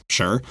cubes,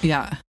 sure.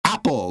 Yeah.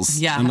 Apples.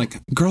 Yeah. I'm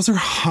like, girls are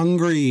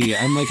hungry.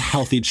 I'm like,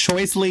 healthy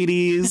choice,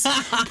 ladies.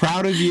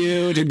 Proud of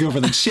you. Did go for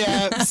the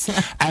chips.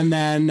 And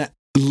then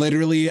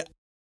literally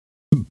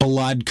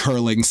blood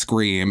curling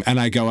scream, and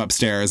I go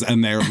upstairs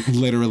and they're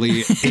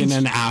literally in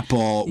an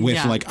apple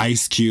with like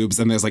ice cubes,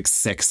 and there's like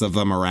 6 of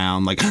them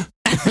around, like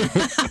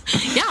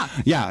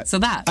yeah. So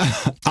that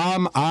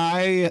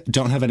I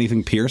don't have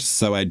anything pierced,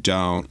 so I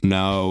don't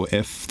know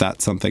if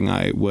that's something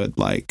I would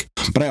like.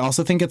 But I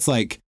also think it's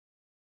like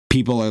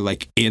people are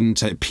like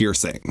into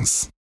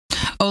piercings.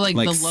 Oh, like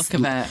the look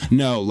of it.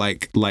 No,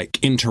 like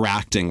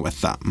interacting with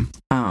them.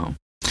 Oh.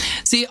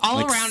 See, all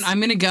around, I'm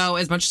going to go,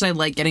 as much as I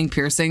like getting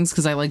piercings,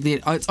 because I like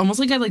it's almost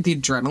like I like the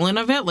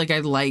adrenaline of it. Like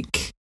I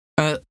like,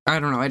 I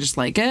don't know, I just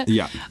like it.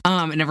 Yeah.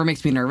 It never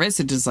makes me nervous.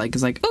 It just like,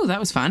 is like, oh, that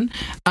was fun.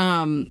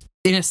 In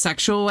a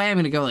sexual way, I'm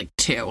going to go like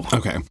 2.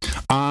 Okay.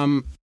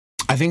 I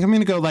think I'm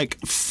going to go like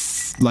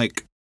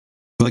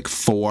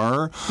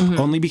 4,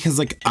 only because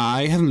like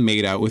I have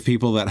made out with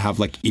people that have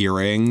like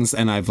earrings,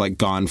 and I've like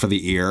gone for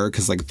the ear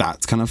because like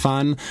that's kind of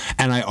fun,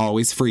 and I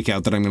always freak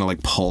out that I'm gonna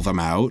like pull them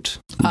out,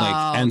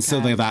 like so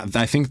that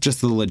I think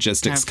just the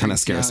logistics kind of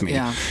scares me.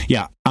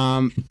 Yeah.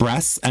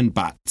 Breasts and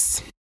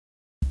butts.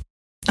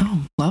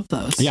 Oh, love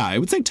those. Yeah, I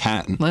would say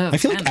 10. I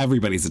feel like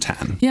everybody's a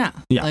 10. Yeah,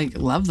 like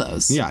love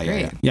those.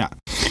 Yeah.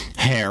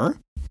 Hair.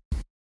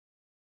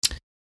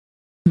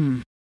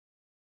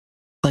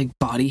 Like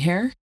body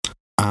hair.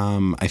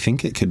 I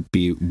think it could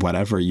be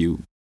whatever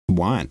you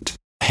want.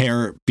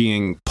 Hair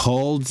being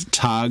pulled,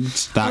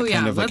 tugged, that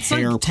kind of like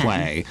hair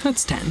play.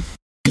 That's 10.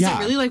 Because I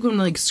really like when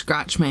like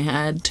scratch my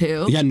head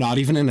too. Yeah, not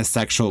even in a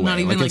sexual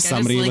way. Like if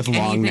somebody with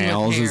long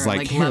nails is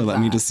like, here, let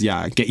me just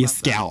get you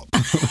scalp.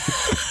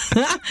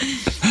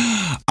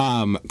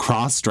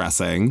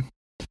 Cross-dressing.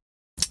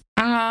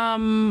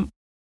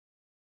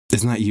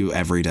 Isn't that you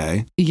every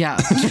day? Yeah.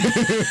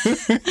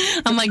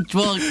 I'm like,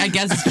 well, I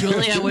guess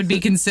Julia would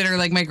be considered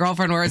like my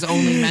girlfriend wears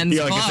only men's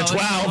clothes. It's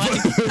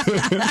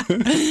a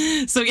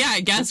 12. So yeah, I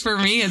guess for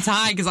me it's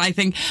high because I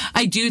think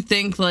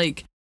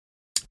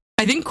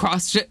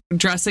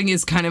cross-dressing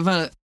is kind of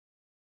a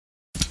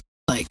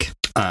like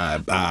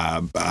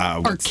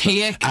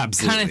archaic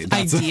kind of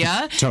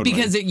idea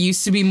because it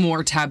used to be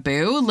more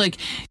taboo. Like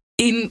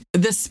in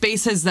the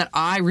spaces that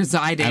I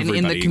reside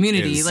in the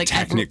community, like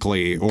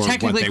technically what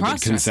they would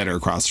consider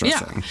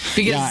cross-dressing.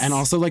 Yeah, and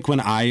also like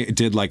when I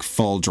did like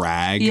full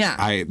drag,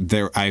 I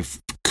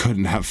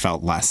couldn't have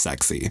felt less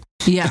sexy.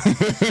 Yeah.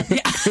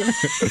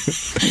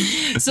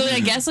 So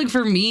I guess like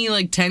for me,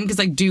 like 10, because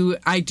I do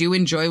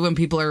enjoy when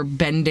people are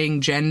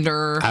bending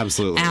gender.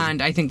 Absolutely.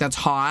 And I think that's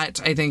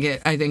hot. I think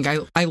I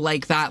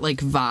like that like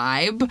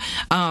vibe.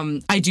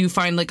 I do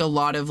find like a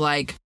lot of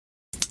like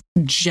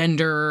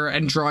gender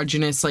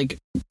androgynous, like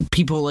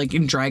people like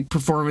in drag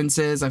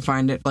performances. I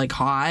find it like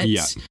hot.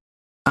 Yeah.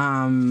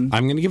 I'm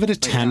gonna give it a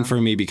 10 for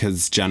me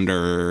because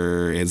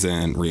gender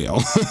isn't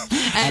real.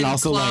 and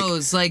also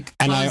clothes, like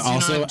and clothes I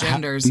also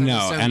genders.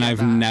 and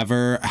I've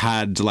never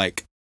had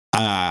like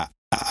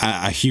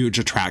a huge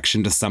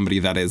attraction to somebody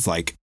that is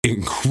like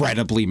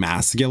incredibly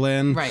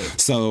masculine. Right.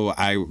 So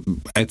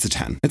it's a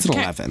 10. It's an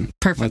 11.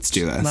 Perfect. Let's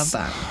do this. Love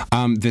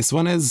that. This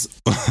one is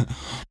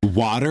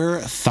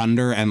water,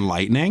 thunder, and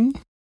lightning.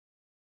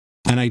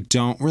 And I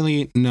don't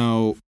really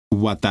know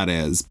what that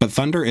is, but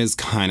thunder is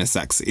kind of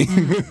sexy.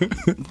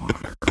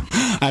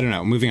 I don't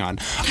know. Moving on.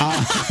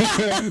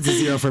 It's a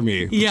 0 for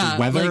me. Yeah.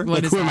 Weather?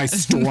 Like who am I,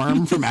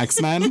 Storm from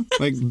X-Men?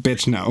 Like,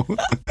 bitch, no.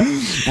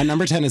 And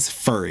number 10 is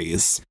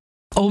furries.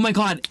 Oh my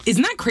God.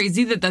 Isn't that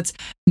crazy that that's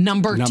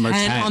number 10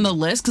 on the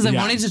list? Because I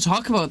wanted to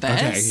talk about this.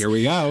 Okay, here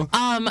we go.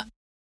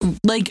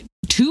 Like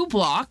 2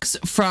 blocks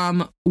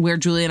from where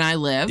Julie and I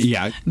live,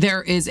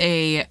 there is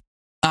a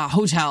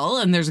hotel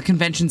and there's a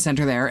convention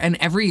center there, and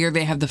every year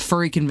they have the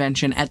furry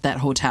convention at that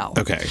hotel.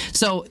 Okay.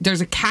 So there's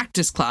a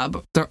Cactus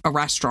Club, a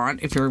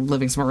restaurant, if you're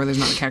living somewhere where there's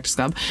not a Cactus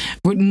Club,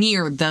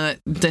 near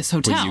this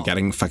hotel. Were you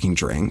getting fucking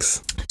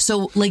drinks?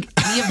 So like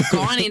we have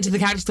gone into the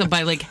Cactus Club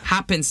by like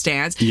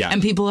happenstance,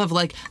 and people have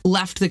like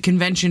left the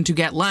convention to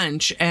get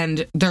lunch,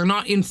 and they're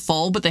not in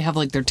full, but they have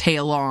like their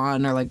tail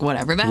on or like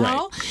whatever the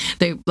hell.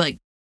 They like,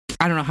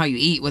 I don't know how you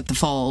eat with the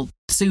full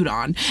suit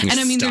on. And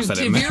I mean, there's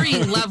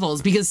varying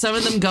levels, because some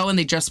of them go and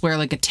they just wear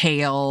like a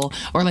tail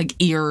or like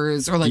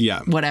ears or like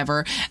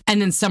whatever. And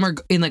then some are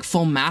in like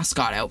full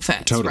mascot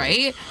outfits,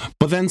 right?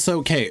 But then,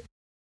 okay,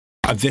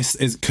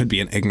 this could be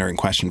an ignorant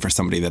question for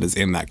somebody that is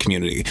in that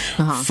community.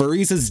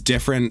 Furries is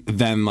different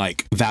than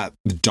like that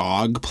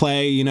dog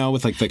play, you know,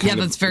 with like the kind of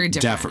that's very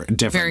different.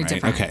 Very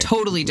different. Okay,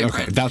 totally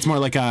different. Okay, that's more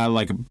like a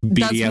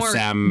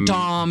BDSM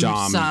dom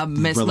sub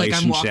relationship. Like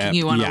I'm walking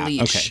you on a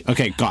leash.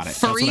 Okay, got it.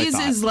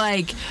 Furries is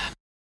like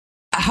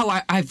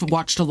how I've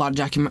watched a lot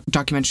of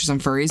documentaries on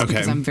furries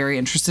because I'm very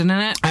interested in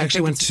it. I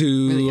actually went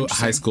to really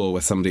high school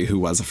with somebody who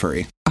was a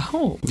furry.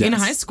 Oh, in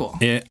high school?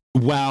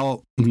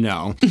 Well,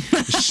 no.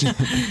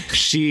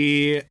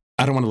 she,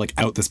 I don't want to like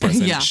out this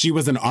person. She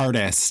was an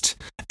artist,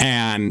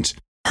 and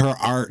her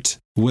art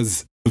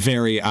was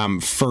very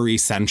furry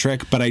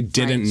centric, but I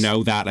didn't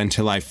know that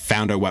until I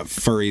found out what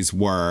furries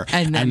were.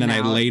 And then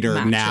I later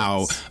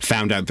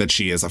found out that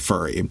she is a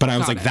furry. But I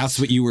was like, that's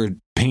what you were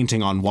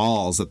painting on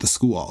walls at the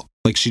school.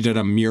 Like she did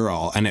a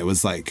mural and it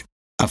was like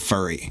a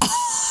furry.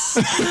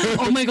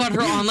 Oh my God,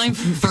 her online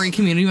furry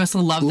community must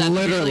have loved that.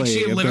 Literally. Like,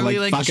 she literally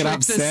like fuck it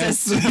up,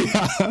 sis.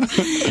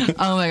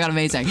 Oh my God,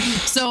 amazing.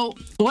 So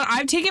what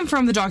I've taken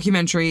from the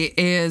documentary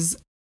is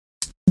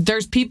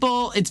there's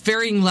people, it's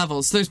varying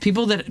levels. So there's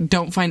people that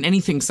don't find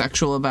anything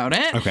sexual about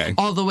it. Okay.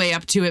 All the way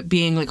up to it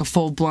being like a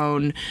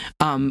full-blown,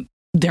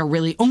 they're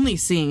really only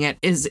seeing it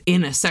is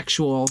in a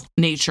sexual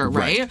nature,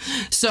 right?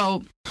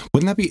 So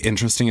wouldn't that be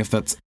interesting if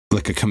that's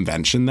like a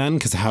convention then?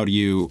 Because how do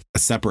you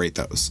separate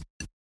those?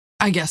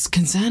 I guess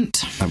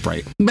consent.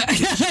 Right.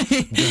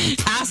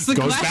 Ask the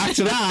Goes question. back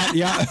to that,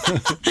 yeah.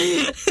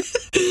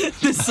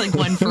 This like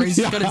one furry's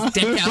just got his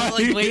dick out,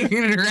 like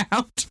waving it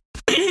around.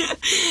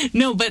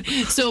 No, but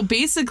so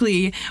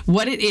basically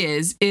what it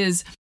is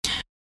it's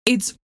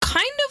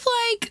kind of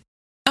like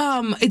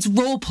it's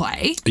role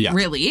play,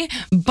 really,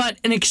 but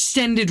an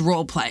extended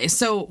role play.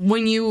 So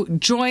when you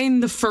join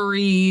the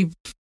furry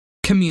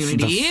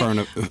community,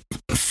 the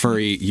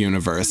furry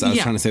universe. I was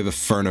trying to say the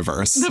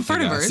Furniverse. The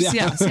Furniverse,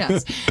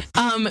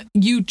 yes.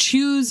 You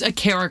choose a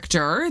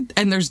character,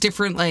 and there's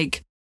different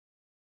like.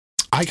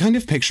 I kind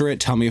of picture it,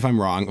 tell me if I'm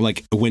wrong,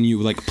 like when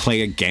you like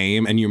play a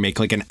game and you make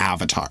like an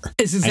avatar.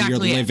 It's exactly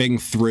and you're living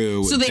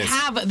through. So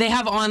they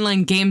have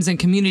online games and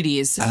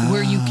communities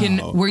where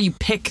you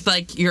pick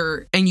like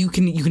you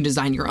can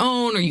design your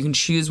own, or you can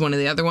choose one of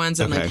the other ones,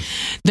 and like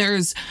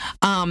there's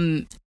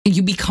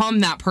you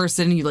become that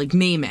person, you like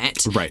name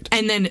it. Right.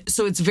 And then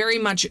so it's very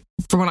much,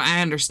 from what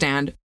I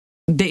understand,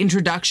 the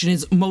introduction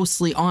is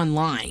mostly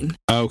online.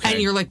 Okay.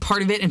 And you're like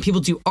part of it, and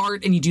people do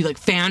art, and you do like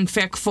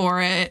fanfic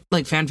for it,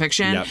 like fan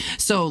fiction. Yep.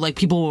 So like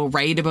people will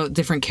write about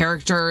different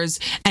characters,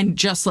 and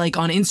just like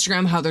on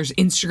Instagram, how there's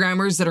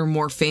Instagrammers that are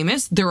more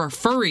famous, there are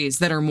furries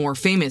that are more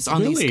famous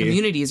on these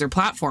communities or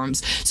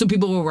platforms. So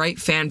people will write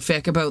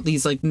fanfic about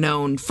these like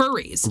known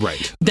furries.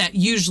 Right. That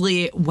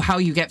usually how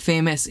you get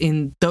famous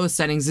in those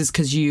settings is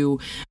because you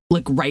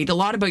like write a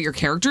lot about your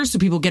characters, so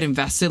people get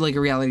invested, like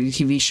a reality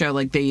TV show,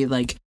 like they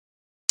like.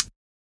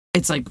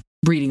 It's like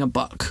reading a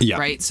book,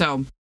 right?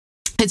 So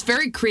it's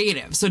very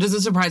creative. So it doesn't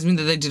surprise me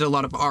that they did a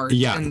lot of art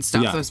and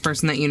stuff, this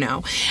person that you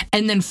know.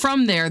 And then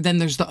from there, then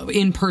there's the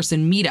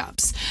in-person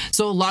meetups.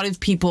 So a lot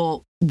of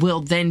people will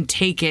then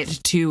take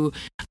it to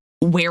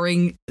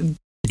wearing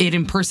it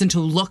in person to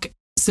look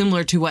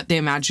similar to what they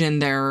imagine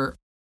their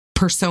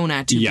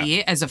persona to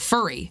be as a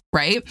furry,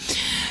 right?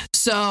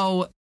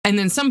 So And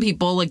then some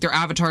people, like their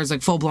avatar is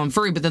like full-blown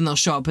furry, but then they'll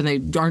show up and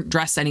they aren't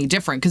dressed any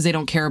different because they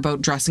don't care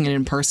about dressing it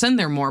in person.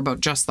 They're more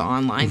about just the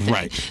online thing.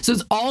 Right. So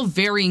it's all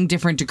varying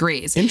different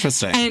degrees.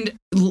 Interesting. And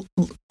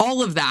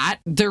all of that,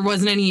 there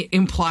wasn't any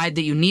implied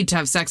that you need to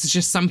have sex. It's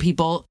just some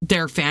people,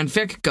 their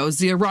fanfic goes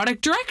the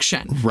erotic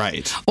direction.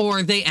 Right.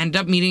 Or they end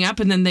up meeting up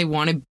and then they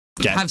want to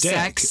have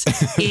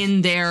sex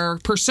in their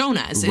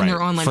personas, in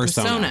their online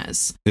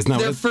personas. Isn't that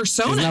their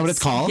personas. Isn't that what it's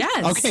called?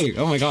 Yes. Okay.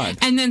 Oh my God.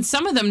 And then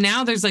some of them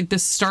now, there's like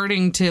this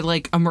starting to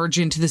like emerge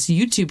into this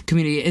YouTube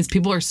community is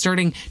people are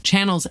starting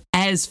channels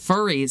as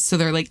furries. So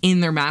they're like in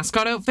their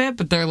mascot outfit,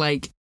 but they're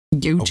like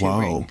YouTubing.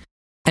 Whoa.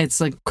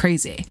 It's like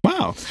crazy.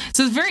 Wow.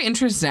 So it's very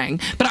interesting.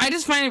 But I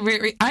just find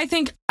it I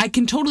think I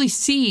can totally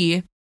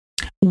see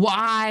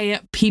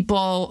why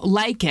people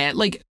like it.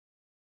 Like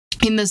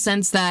in the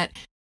sense that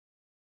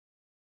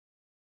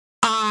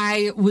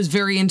I was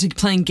very into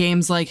playing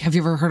games like, have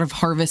you ever heard of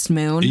Harvest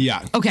Moon?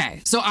 Yeah.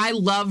 Okay. So I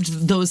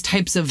loved those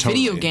types of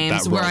video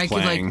games where I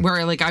could like,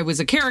 where like I was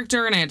a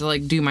character and I had to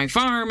like do my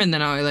farm and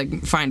then I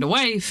like find a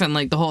wife and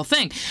like the whole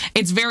thing.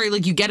 It's very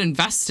like you get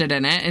invested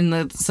in it and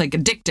it's like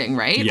addicting,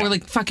 right? Yeah. Or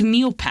like fucking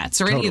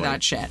Neopets or any of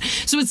that shit.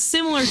 So it's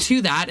similar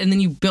to that. And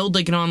then you build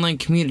like an online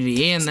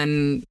community and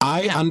then.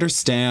 I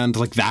understand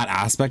like that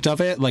aspect of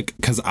it. Like,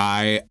 cause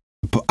I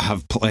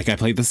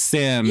played The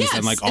Sims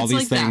and like all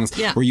these things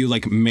where you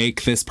like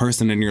make this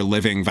person and you're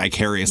living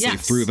vicariously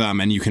through them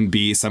and you can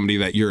be somebody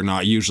that you're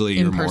not usually.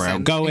 You're more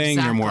outgoing,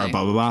 you're more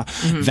blah, blah, blah.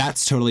 Mm-hmm.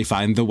 That's totally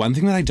fine. The one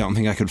thing that I don't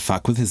think I could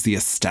fuck with is the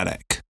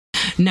aesthetic.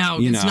 No,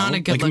 it's not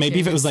a good like maybe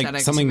if it was like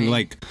something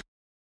like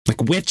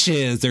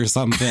witches or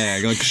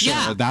something. Like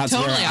sure, that's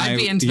totally. where I'd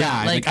be into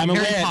that. Like I'm a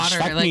Harry witch. Potter,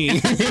 fuck like, me.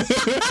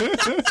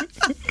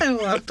 I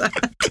love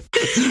that.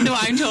 No,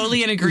 I'm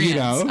totally in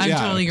agreement. I'm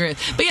totally agreeing.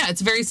 But yeah,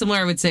 it's very similar,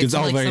 I would say, it's to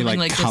all like very, something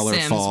like The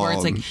Sims, where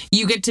it's like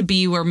you get to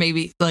be where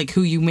maybe like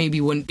who you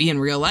maybe wouldn't be in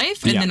real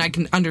life, and then I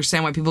can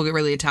understand why people get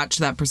really attached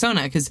to that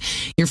persona because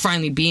you're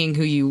finally being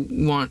who you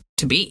want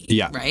to be.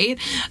 Yeah. Right.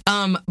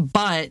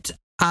 But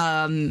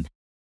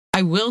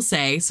I will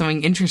say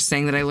something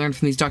interesting that I learned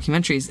from these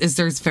documentaries is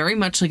there's very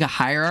much like a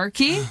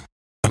hierarchy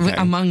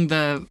among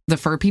the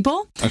fur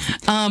people.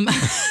 Okay.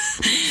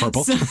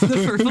 Purple.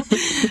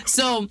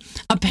 So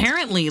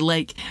apparently,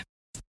 like,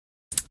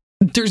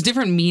 there's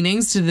different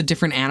meanings to the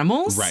different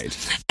animals. Right.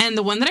 And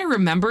the one that I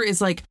remember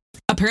is like,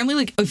 apparently,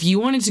 like, if you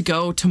wanted to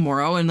go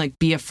tomorrow and like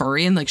be a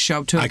furry and like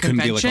show up to a convention,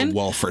 I couldn't be like a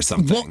wolf or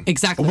something.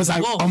 Exactly. Was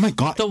I? Oh my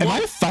God. Am I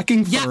a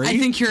fucking furry? Yeah, I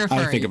think you're a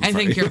furry. I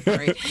think you're a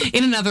furry.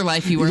 In another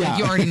life, you were. Like,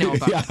 you already know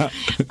about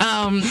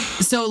it.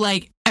 So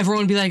like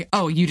everyone would be like,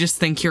 "Oh, you just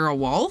think you're a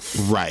wolf?"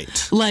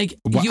 Right. Like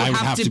you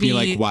have to be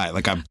like what?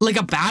 Like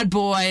a bad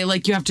boy.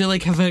 Like you have to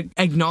like have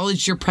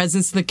acknowledge your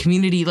presence in the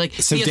community. Like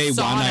so day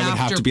one, I would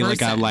have to be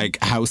like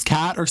a house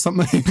cat or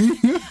something.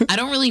 I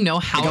don't really know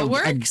how it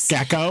works. A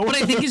gecko. But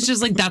I think it's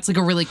just like that's like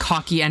a really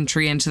cocky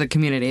entry into the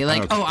community.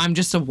 Like, oh, I'm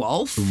just a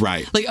wolf.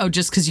 Right. Like, oh,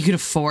 just because you could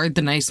afford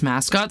the nice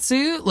mascot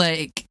suit,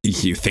 like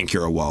you think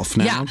you're a wolf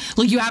now. Yeah.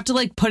 Like you have to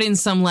like put in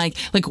some like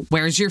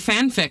where's your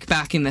fanfic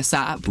backing this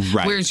up?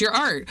 Right. Where's your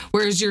art?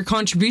 Where's your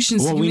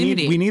contributions to the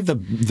community? We need the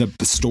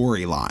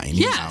storyline.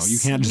 Yes. You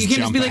can't just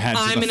jump be like, ahead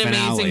I'm to the an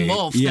finale. amazing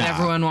wolf that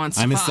everyone wants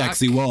to I'm fuck. a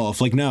sexy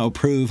wolf. Like, no,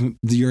 prove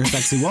you're a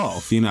sexy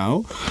wolf, you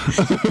know?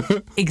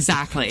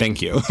 Exactly.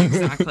 Thank you.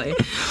 Exactly.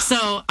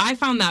 So I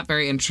found that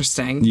very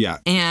interesting. Yeah.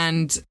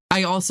 And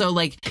I also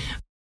like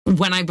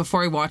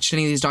before I watched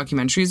any of these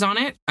documentaries on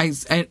it,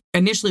 I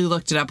initially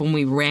looked it up when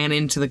we ran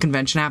into the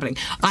convention happening.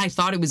 I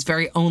thought it was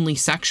very only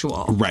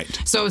sexual. Right.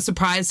 So I was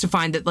surprised to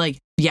find that like,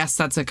 yes,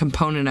 that's a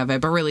component of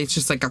it, but really it's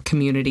just like a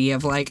community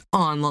of like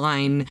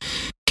online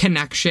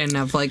connection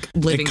of like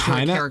living through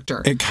a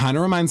character. It kind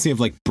of reminds me of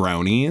like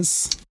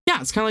bronies. Yeah,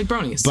 it's kind of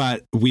like bronies.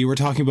 But we were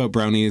talking about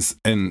bronies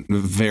in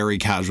very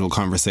casual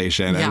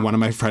conversation, and one of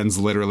my friends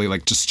literally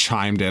like just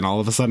chimed in all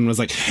of a sudden and was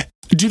like,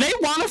 do they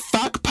want to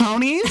fuck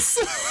ponies?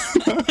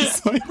 I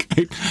was like,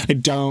 I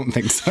don't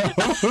think so.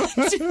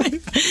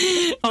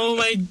 Oh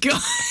my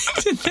God.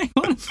 Did they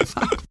want to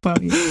fuck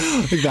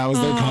ponies? Like that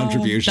was their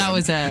contribution. That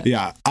was it.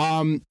 Yeah.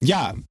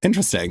 Yeah.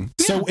 Interesting.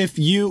 Yeah. So if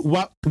you,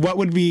 what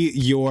would be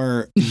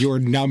your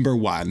number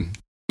one?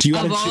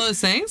 Of all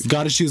those things?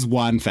 Got to choose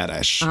one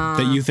fetish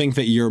that you think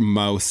that you're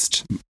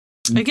most...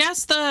 I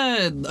guess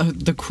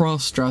the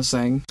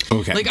cross-dressing.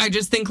 Okay. Like, I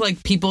just think,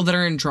 like, people that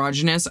are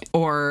androgynous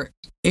or,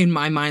 in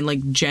my mind, like,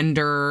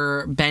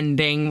 gender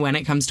bending when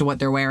it comes to what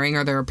they're wearing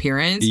or their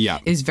appearance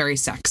is very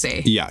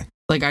sexy. Yeah.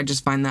 Like, I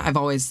just find that... I've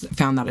always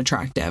found that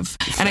attractive.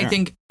 Fair. And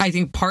I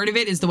think part of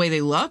it is the way they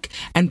look,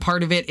 and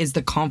part of it is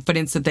the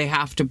confidence that they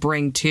have to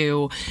bring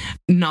to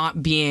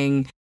not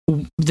being...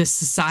 the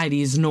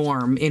society's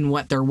norm in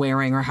what they're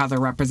wearing or how they're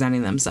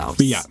representing themselves.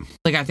 Yeah.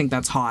 Like, I think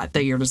that's hot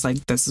that you're just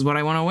like, this is what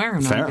I want to wear.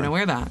 I'm not going to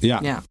wear that. Yeah.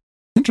 Yeah.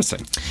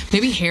 Interesting.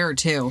 Maybe hair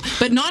too,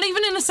 but not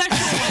even in a sexual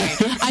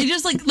way. I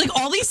just like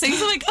all these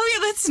things. I'm like, oh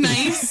yeah, that's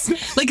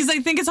nice. Like, because I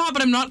think it's hot,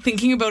 but I'm not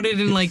thinking about it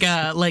in like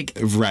a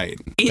right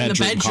in the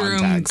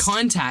bedroom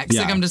context.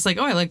 Yeah. Like, I'm just like,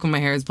 oh, I like when my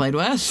hair is played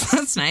with.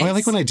 That's nice. Oh, I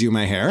like when I do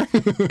my hair.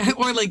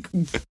 Or like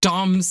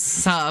dom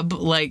sub,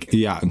 like.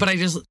 Yeah. But I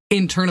just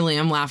internally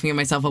I'm laughing at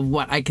myself of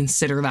what I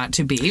consider that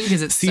to be,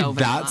 because it's so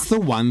vanilla. That's the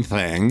one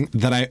thing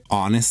that I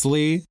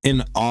honestly,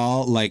 in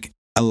all like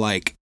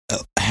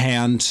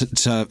hand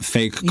to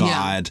fake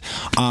God,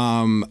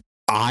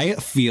 I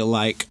feel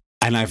like,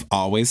 and I've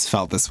always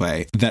felt this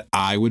way, that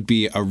I would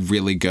be a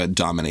really good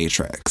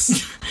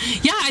dominatrix.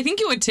 Yeah, I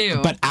think you would too.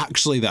 But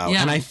actually though,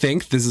 and I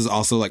think this is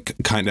also like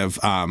kind of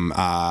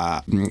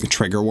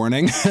trigger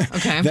warning.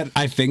 Okay. That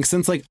I think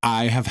since like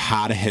I have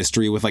had a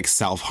history with like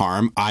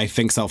self-harm, I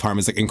think self-harm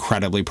is like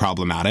incredibly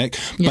problematic.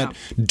 Yeah.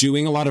 But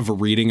doing a lot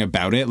of reading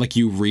about it, like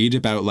you read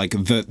about like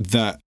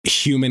the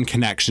human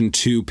connection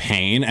to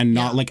pain and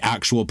not like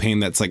actual pain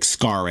that's like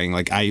scarring.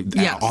 Like I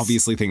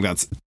obviously think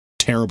that's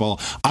terrible,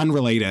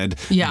 unrelated.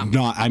 Yeah.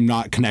 I'm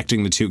not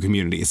connecting the two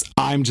communities.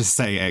 I'm just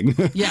saying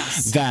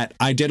that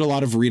I did a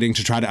lot of reading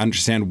to try to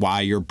understand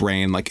why your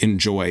brain like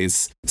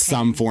enjoys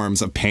some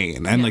forms of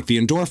pain and like the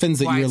endorphins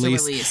that you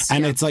release.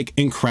 And it's like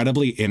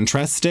incredibly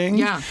interesting.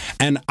 Yeah.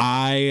 And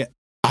I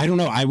don't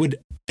know, I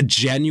would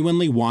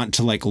genuinely want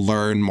to like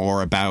learn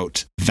more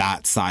about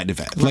that side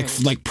of it. Right.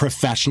 Like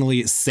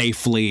professionally,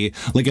 safely.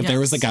 Like if there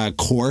was like a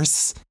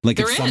course, like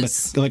there if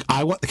somebody,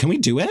 like can we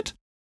do it?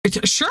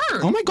 Sure.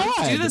 Oh my God.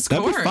 Let's do this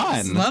That'd course. be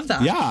fun. Love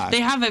that. Yeah.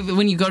 They have it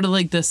when you go to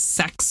like the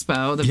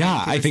Sexpo.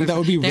 I think that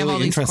would be really interesting. They have all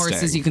these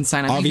courses you can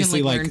sign up. Obviously,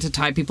 you can learn to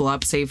tie people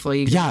up safely.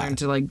 You can learn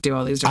to like do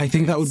all these different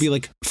things. That would be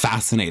like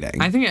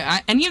fascinating. I think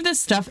any of this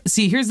stuff,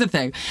 see, here's the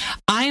thing.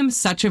 I am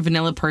such a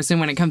vanilla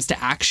person when it comes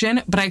to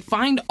action, but I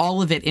find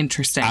all of it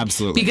interesting.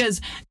 Absolutely. Because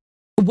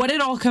what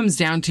it all comes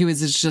down to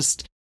is it's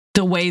just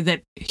the way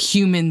that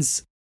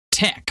humans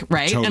tick,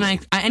 right? Totally. And I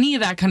any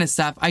of that kind of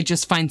stuff I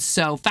just find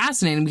so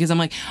fascinating, because I'm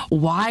like,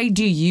 why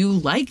do you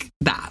like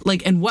that?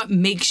 Like, and what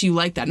makes you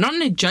like that? Not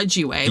in a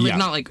judgy way, like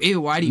not like,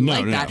 ew, why do you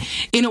like that?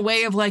 In a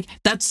way of like,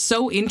 that's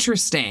so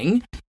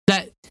interesting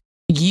that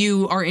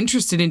you are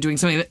interested in doing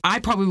something that I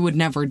probably would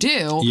never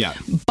do. Yeah.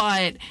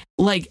 But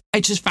like,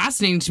 it's just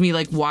fascinating to me,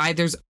 like why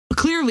there's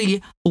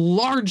clearly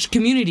large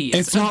communities.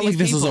 It's not like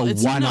this is a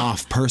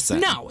one-off person.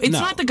 No, it's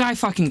not the guy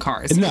fucking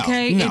cars.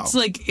 Okay,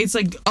 it's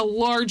like a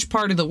large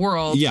part of the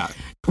world. Yeah,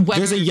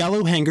 there's a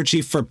yellow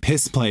handkerchief for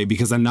piss play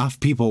because enough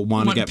people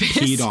want to get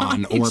peed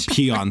on or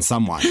pee on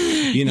someone.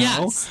 You know?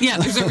 Yes. Yeah,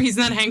 there's a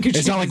reason that handkerchief.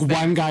 It's not like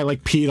one guy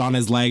like peed on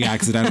his leg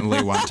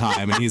accidentally one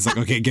time and he's like,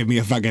 okay, give me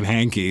a fucking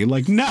hanky.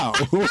 Like, no.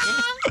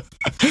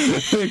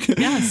 Like,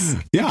 yes.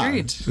 Yeah.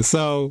 Agreed.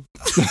 So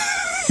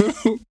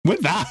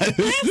with that.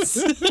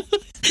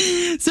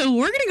 So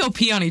we're gonna go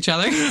pee on each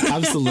other.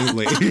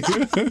 Absolutely. Good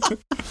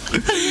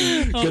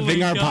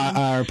thing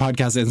our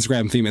podcast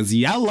Instagram theme is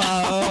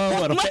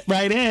yellow. It'll fit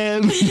right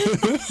in.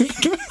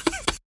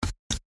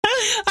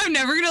 I'm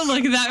never going to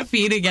look at that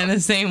feed again the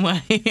same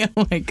way.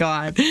 Oh my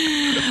God.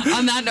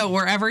 On that note,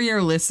 wherever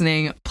you're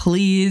listening,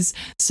 please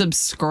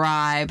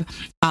subscribe.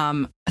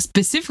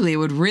 Specifically, it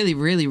would really,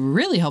 really,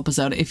 really help us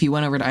out if you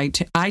went over to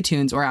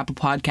iTunes or Apple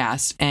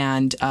Podcasts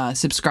and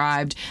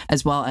subscribed,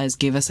 as well as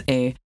gave us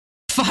a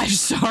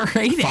 5-star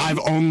rating. 5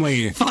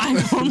 only.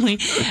 5 only.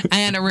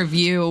 And a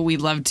review.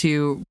 We'd love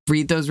to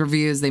read those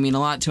reviews. They mean a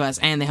lot to us,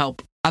 and they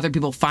help other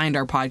people find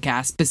our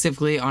podcast,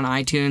 specifically on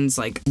iTunes,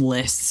 like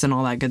lists and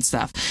all that good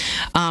stuff.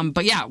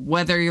 But yeah,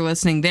 whether you're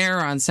listening there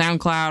or on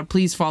SoundCloud,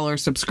 please follow or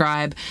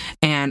subscribe,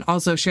 and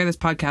also share this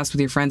podcast with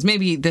your friends.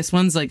 Maybe this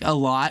one's like a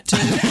lot to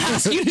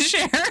ask you to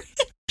share.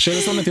 Share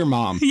this one with your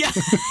mom. Yeah.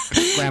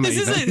 This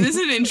is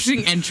an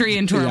interesting entry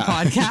into our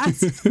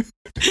podcast.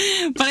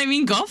 But I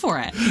mean, go for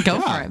it. Go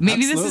for it.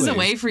 Maybe this is a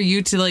way for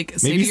you to like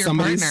say to your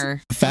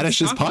partner,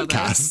 fetishes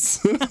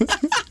podcasts.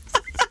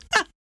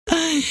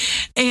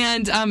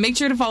 And make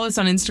sure to follow us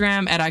on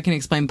Instagram at I Can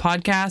Explain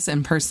Podcasts,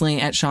 and personally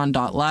at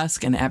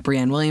Sean.Lusk and at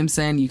Brianne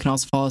Williamson. You can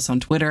also follow us on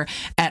Twitter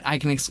at I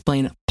Can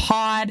Explain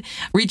Pod.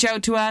 Reach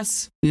out to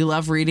us. We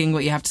love reading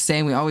what you have to say,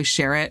 and we always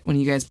share it when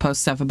you guys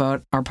post stuff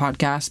about our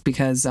podcast,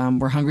 because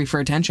we're hungry for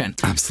attention.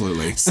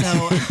 Absolutely.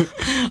 So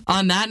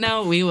on that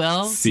note, we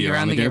will see you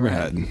around the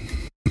neighborhood.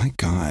 My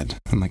God.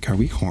 I'm like, are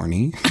we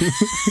horny?